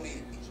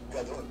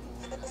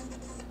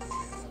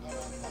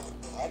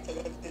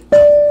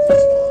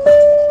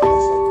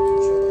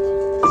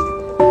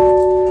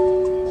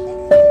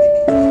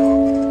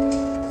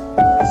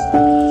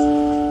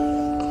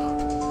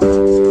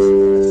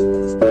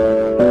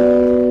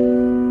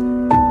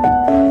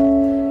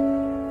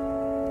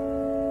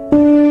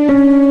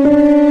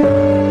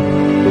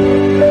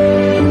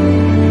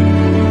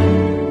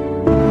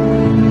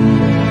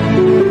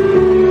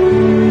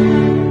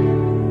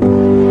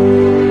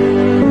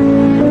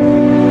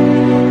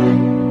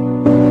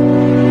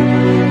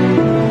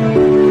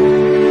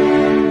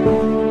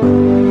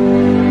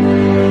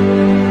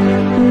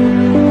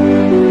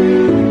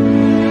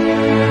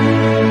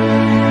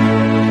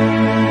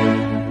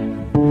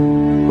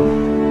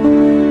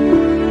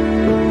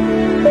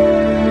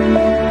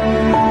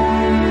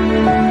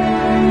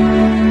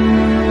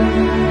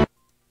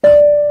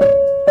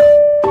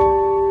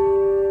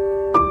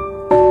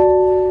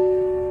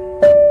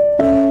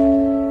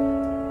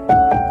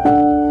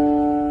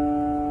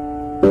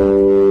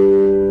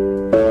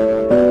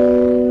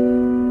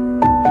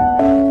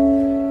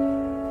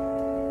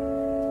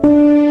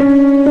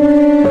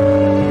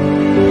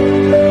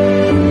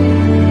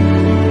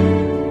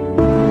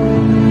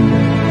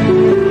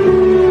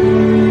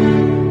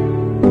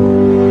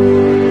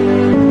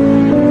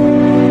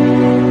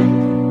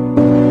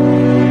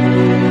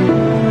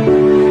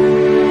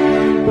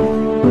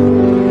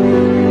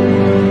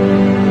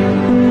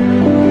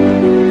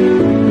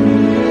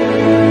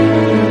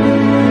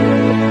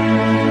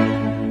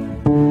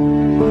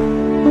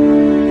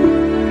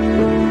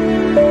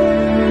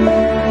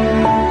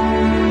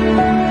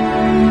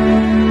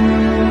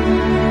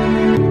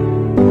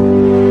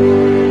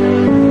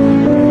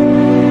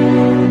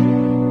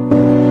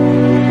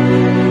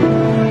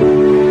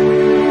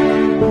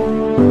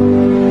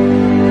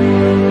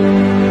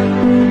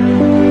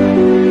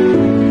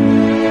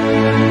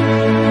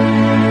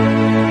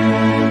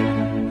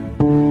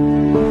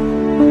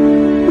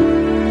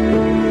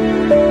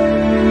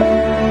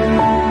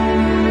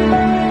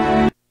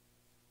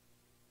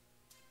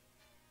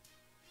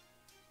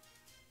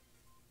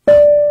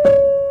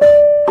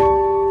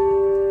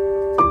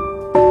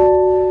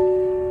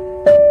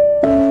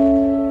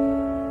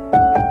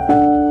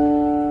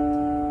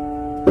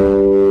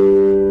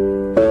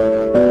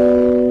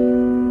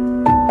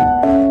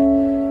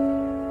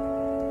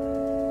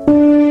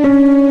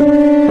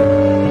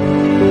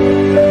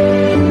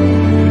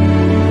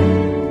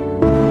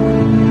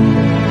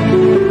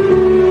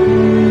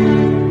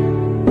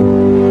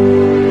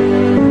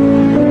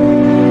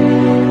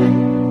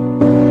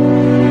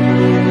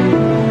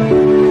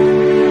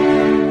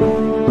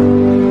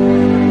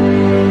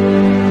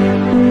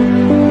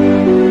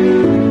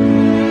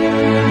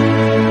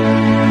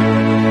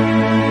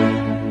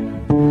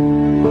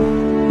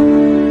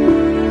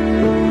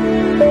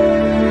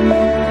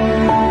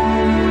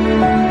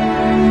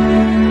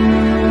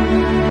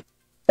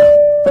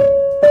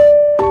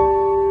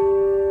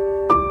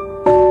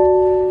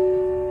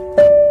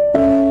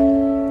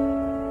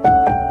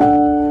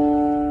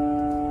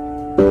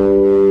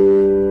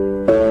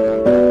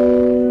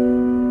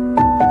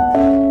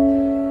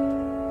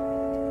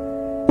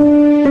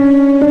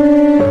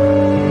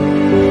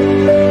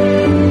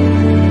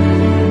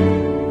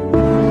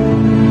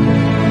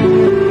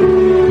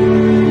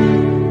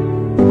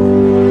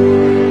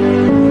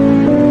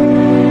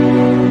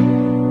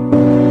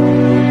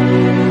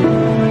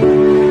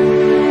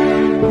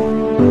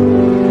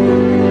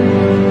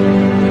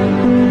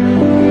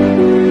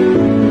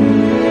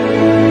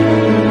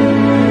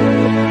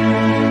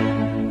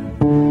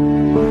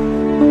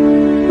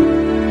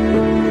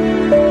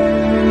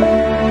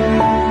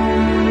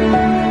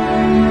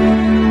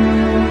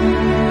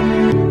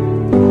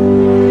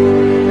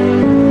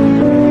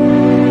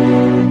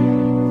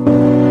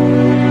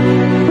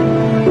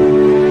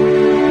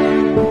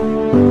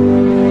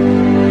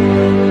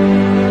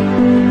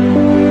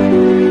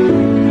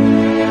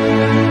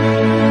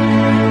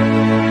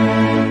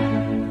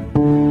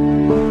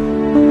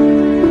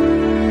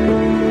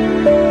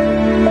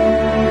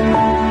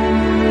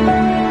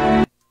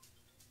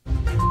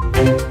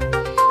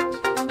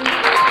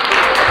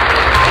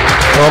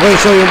 Okay,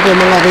 so yun po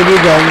mga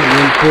kaibigan,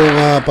 yun pong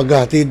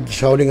paghahatid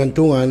sa huling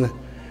hantungan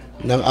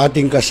ng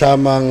ating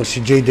kasamang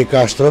si J.D.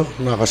 Castro,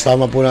 na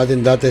kasama po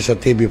natin dati sa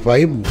TV5.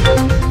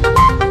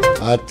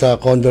 At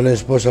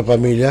condolence po sa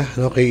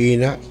pamilya, no, kay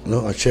Ina,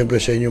 no, at syempre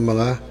sa inyong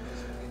mga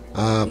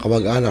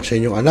kamag-anak, sa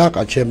inyong anak,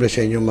 at syempre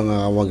sa inyong mga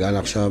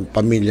kamag-anak sa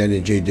pamilya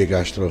ni J.D.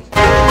 Castro.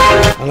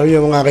 Alam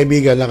niyo mga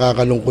kaibigan,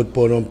 nakakalungkot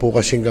po noon po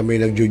kasing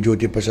kami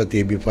nag-duty pa sa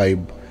TV5.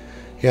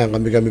 Yan,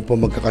 kami po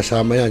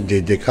magkakasama yan,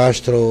 J.D.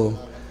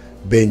 Castro,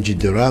 Benji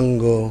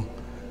Durango,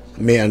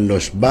 Mayan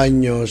Los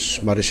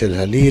Baños, Maricel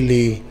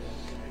Halili,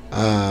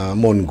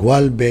 Mon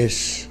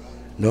Gualvez,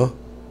 no?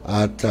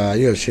 At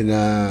yun, sino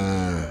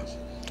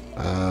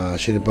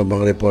pa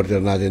bang reporter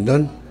natin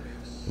doon?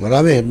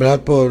 Marami,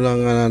 lahat po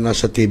ng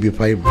nasa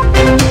TV5.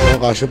 No,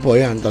 kaso po,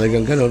 yan,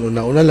 talagang ganun,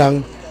 una-una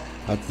lang.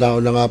 At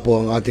nauna nga po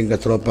ang ating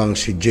katropang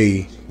si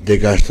J.D.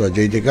 Castro.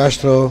 J.D.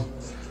 Castro,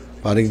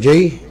 paring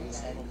J,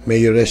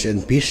 may you rest in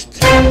peace.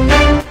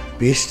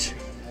 Peace.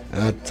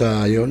 At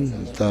yun,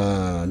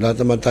 lahat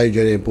naman tayo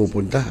dyan ay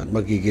pupunta at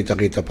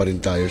magkikita-kita pa rin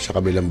tayo sa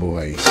kabilang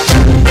buhay.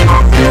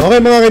 Okay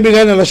mga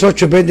kaibigan, alas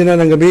 8:20 na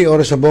ng gabi,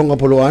 oras sa buong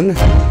Kapuluan.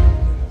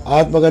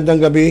 At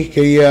magandang gabi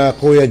kay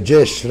Kuya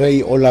Jess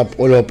Ray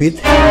Olopit.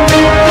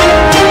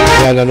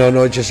 Yan,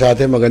 nanonood siya sa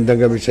atin.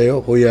 Magandang gabi sa iyo,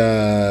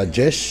 Kuya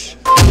Jess.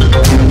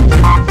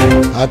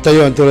 At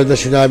ayun, tulad na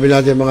sinabi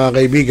natin mga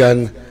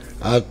kaibigan,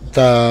 at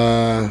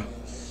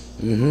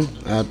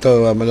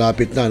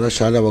malapit na, no?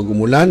 Sana wag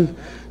umulan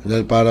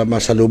dahil para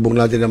masalubong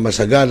natin ng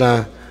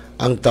masagana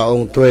ang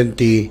taong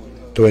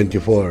 2024.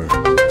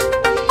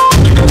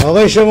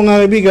 Okay, so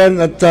mga kaibigan,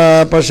 at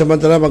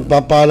pansamantala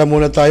magpapaalam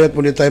muna tayo at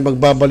muli tayo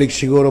magbabalik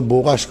siguro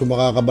bukas kung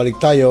makakabalik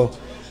tayo,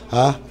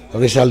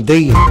 Rizal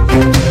Day,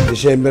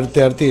 December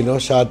 30, no,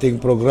 sa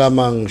ating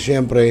programang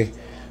siyempre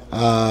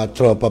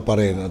Tropa pa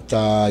rin. At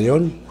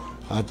yun,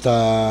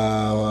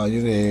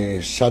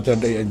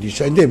 Saturday,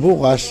 hindi,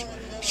 bukas,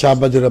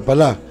 Sabado na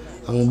pala.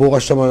 Ang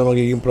bukas naman ang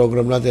magiging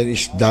program natin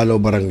is Dalo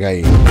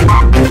Barangay.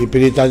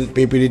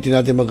 Pipilitin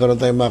natin magkaroon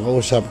tayong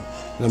makausap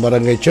ng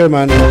barangay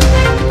chairman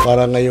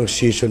para ngayong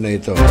season na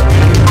ito.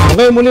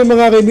 Okay, muli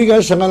mga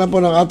kaibigan, sa ngalan po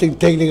ng ating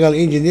technical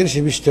engineer,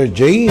 si Mr.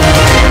 J.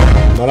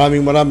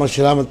 Maraming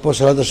salamat po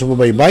sa lahat na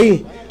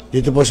sumubaybay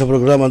dito po sa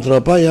programang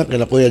Tropa, yan,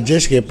 kay Kuya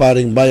Jess, kay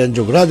paring Bayan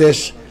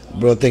Jogrades,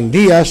 Broteng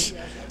Diaz,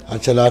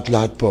 at sa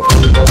lahat-lahat po.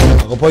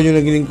 Ako po yung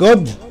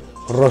naglingkod,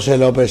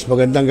 ROCEL LOPEZ.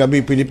 Magandang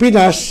gabi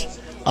Pilipinas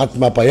at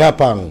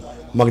mapayapang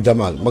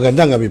magdamag.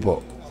 Magandang gabi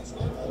po.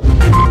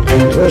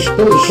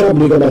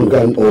 Responsable ka ng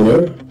gun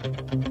owner?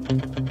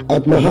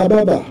 At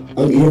mahaba ba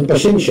ang iyong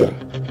pasensya?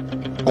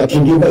 At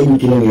hindi ba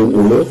initin ang iyong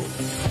ulo?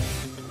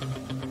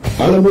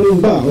 Alam mo rin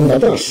ba ang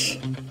batas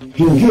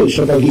hinggil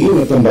sa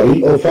pag-iingat ng baril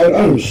o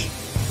firearms?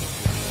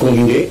 Kung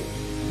hindi,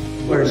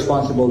 a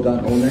responsible gun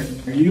owner?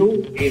 Are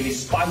you a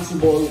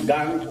responsible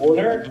gun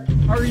owner?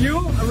 Are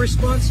you a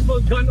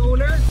responsible gun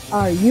owner?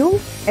 Are you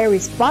a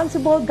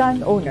responsible gun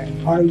owner?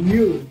 Are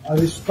you a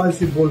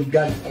responsible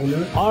gun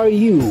owner? Are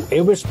you a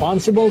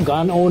responsible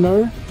gun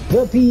owner?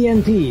 The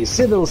PNP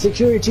Civil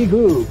Security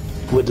Group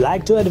would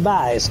like to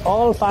advise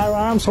all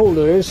firearms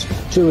holders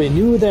to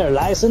renew their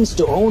license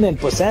to own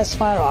and possess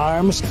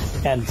firearms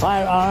and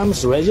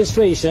firearms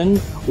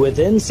registration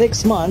within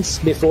 6 months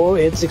before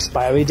its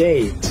expiry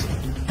date.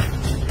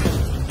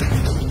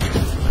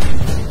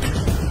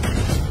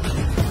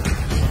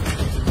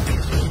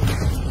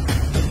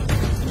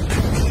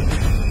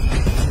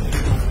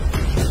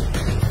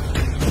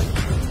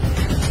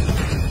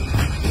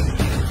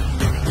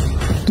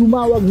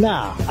 Tumawag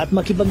na at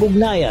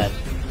makipag-ugnayan.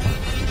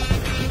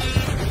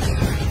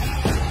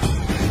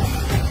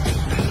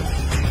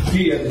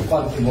 Be a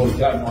responsible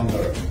gun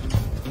owner.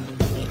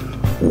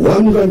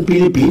 One Gun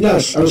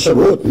Pilipinas ang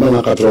sagot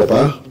mga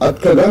katropa at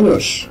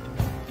kaganos.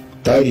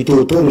 Tayo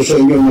ituturo sa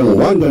inyo ng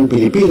One Gun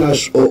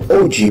Pilipinas o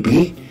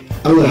OGP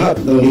ang lahat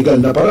ng legal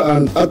na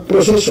paraan at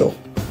proseso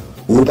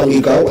upang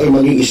ikaw ay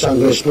maging isang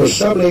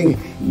responsableng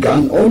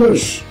gun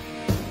owners.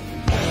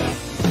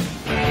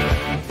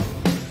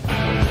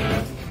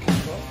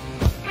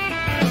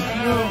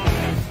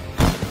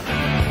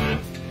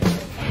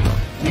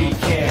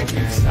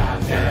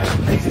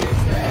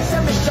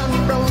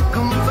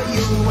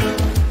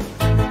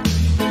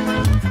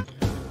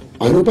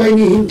 Ano pa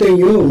hinihintay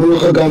nyo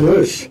mga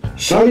kagunners?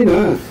 Sali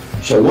na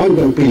sa One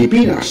Gun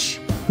Pilipinas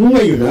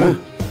ngayon na.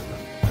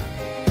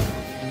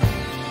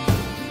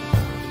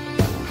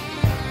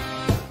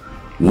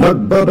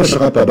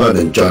 Nagbabasa ka pa ba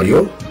ng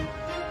dyaryo?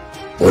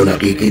 O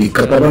nakikinig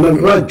ka pa ba ng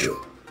radyo?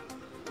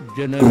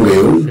 Kung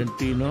ngayon,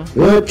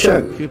 lahat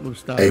yan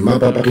ay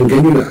mapapakinggan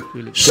nyo na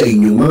sa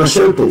inyong mga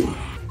cellphone.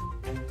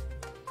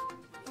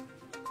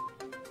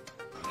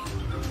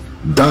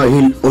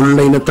 Dahil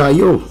online na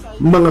tayo,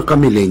 mga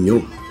kamilenyo.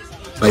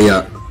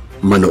 Kaya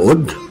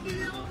manood,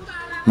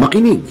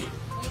 makinig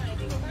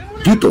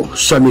dito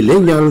sa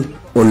Millennial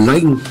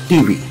Online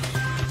TV.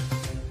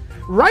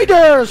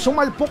 Rider,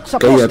 sumalpok sa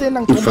Kaya poste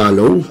ng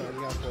i-follow,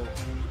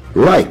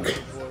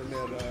 like,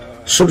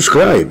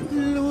 subscribe,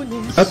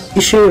 at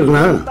i-share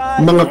na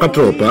mga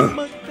katropa.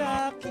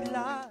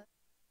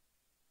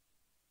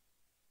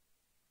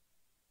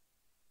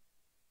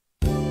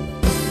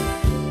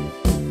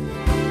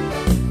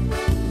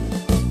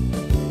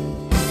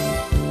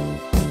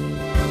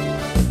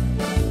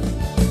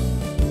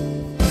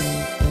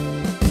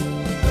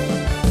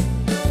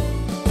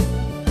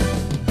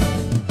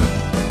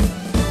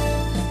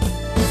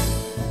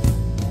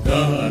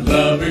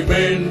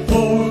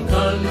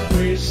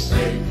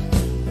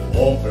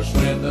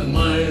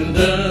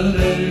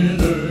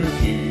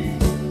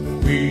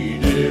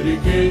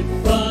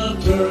 dedicate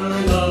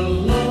fraternal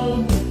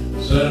love,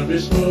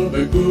 service for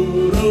the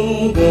good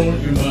of all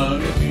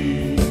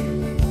humanity.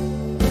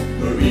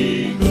 We're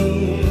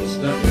eagles,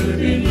 the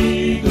Philippine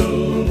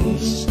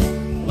Eagles,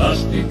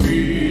 lasting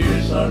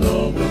peace, our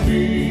noble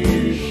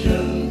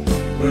mission.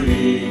 We're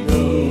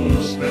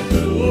eagles, spread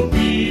to all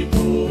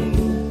people,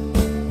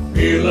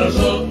 pillars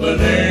of the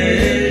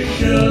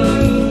nation.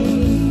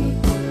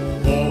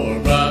 For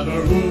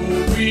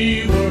brotherhood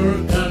we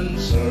work and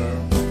serve,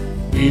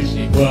 peace,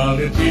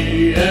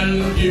 equality,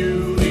 and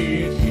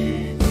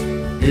unity.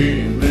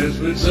 Aimless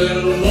with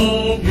zeal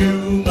of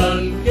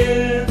human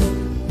care,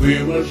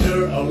 we will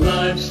share our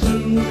lives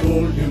to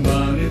all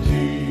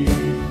humanity.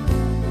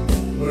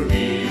 We're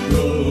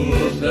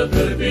eagles, the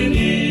Philippine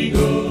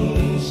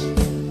Eagles,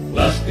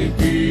 lasting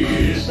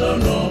peace, our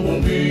noble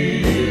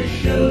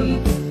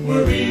mission.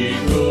 We're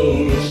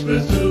eagles,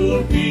 spread to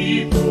all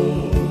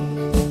people,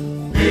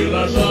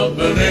 pillars of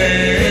the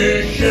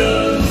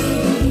nation.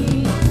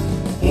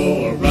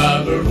 For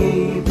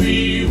brotherhood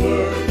we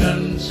work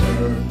and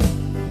serve,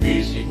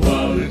 peace,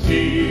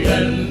 equality,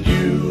 and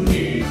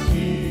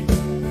unity.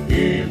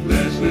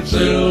 Aimless with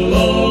zeal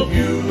of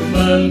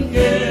human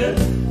care,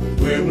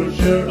 we will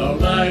share our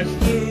lives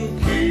to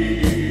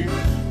keep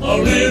our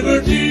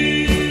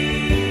liberty.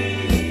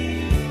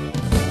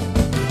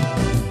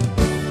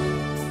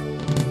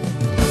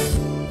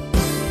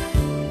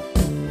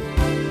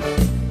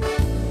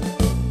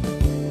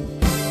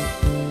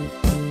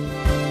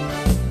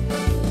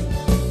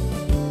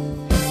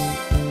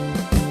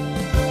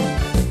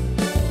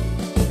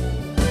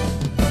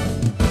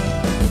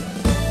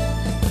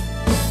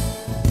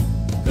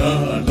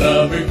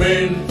 God-loving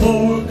men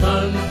for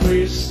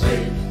country's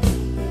sake,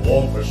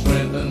 offer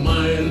strength and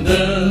mind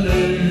and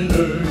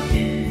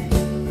energy.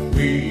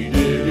 We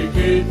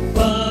dedicate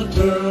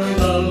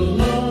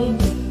fraternal love,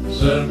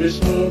 service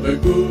for the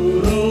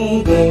good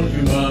of all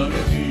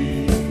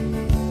humanity.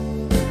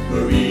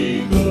 We're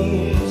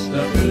eagles,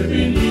 the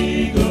Philippine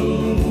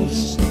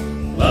Eagles,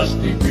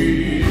 lasting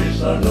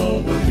peace, our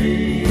noble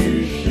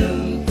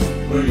mission.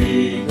 We're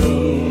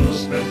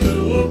eagles, spread to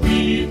all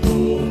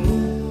people,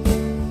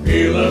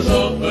 pillars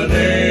of the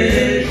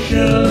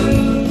nation.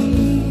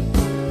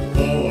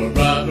 For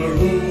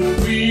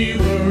brotherhood we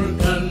work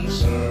and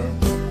serve,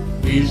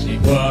 peace,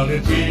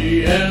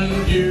 equality, and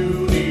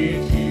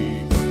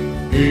unity.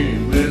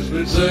 Aimless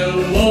with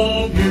zeal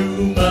of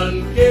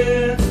human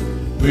care,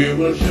 we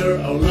will share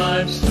our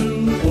lives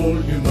to all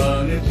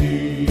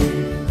humanity.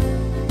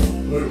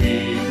 We're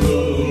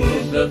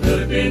eagles, the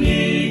Philippine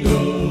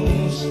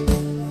Eagles,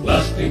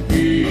 lasting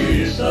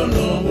peace, our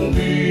noble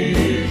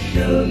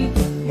mission.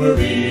 We're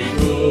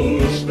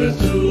eagles, spread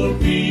to all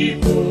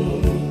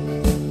people,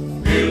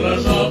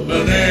 pillars of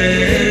the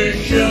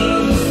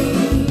nation.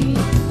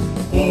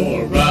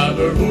 For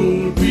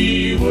brotherhood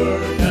we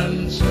work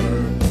and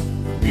serve,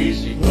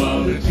 peace,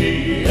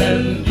 equality,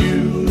 and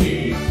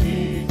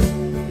unity.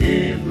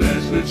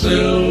 Aimless with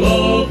zeal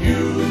of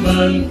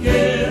human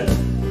care,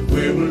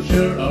 we will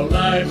share our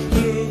lives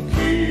to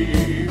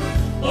keep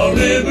our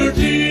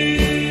liberty.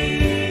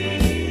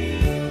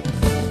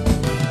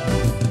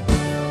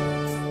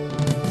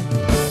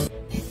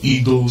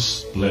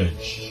 Eagles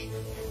Pledge.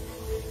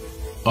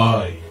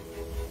 I,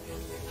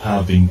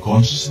 having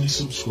consciously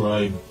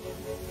subscribed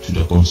to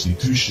the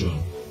Constitution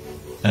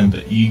and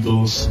the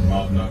Eagles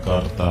Magna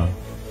Carta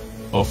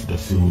of the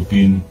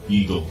Philippine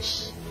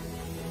Eagles,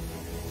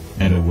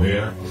 and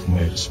aware of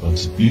my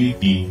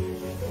responsibility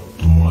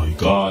to my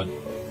God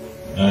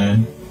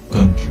and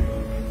country,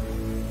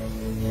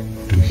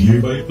 do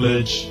hereby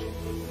pledge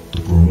to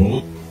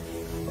promote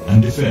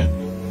and defend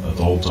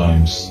at all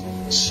times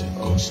said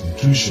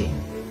Constitution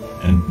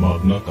and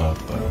Magna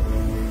Carta,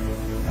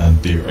 and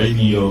their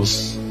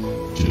ideals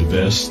to the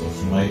best of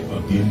my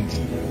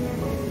ability,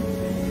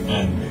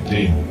 and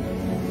within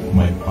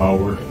my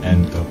power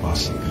and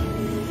capacity.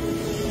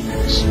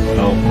 So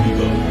help me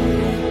God.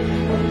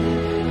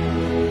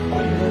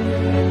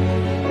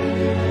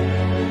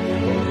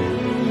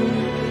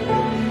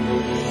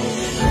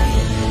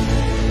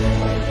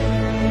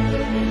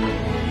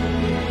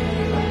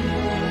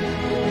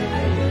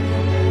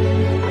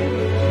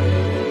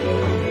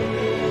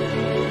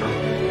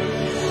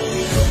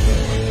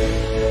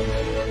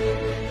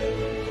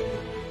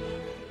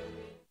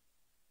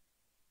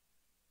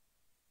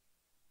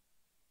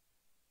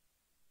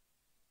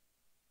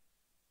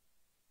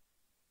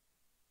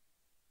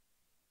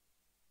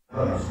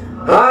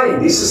 Hi,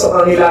 this is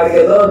Hilary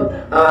Gadon.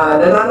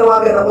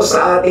 Nananawagan ako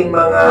sa ating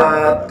mga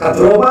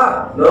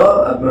katropa,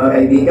 no? At mga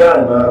kaibigan,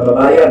 mga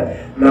kababayan,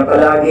 na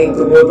palaging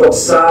tumutok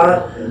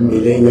sa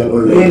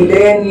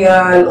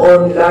Millennial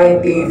Online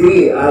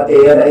TV. At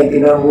yan ay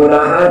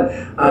pinangunahan.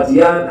 At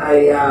yan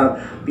ay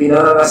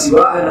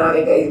pinangangasiwaan ng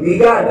aking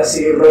kaibigan na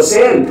si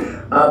ROCEL.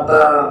 At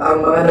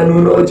ang mga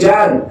nanunood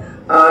dyan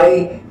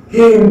ay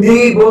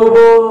hindi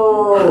bobo!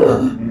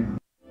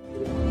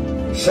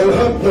 Sa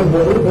lahat ng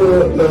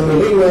bumubuo ng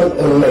Millennial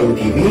Online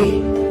TV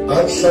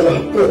at sa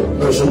lahat po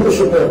ng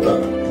sumusuporta,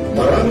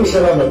 maraming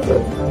salamat po.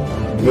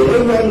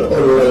 Millennial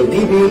Online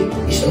TV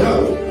is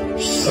now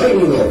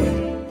signing off.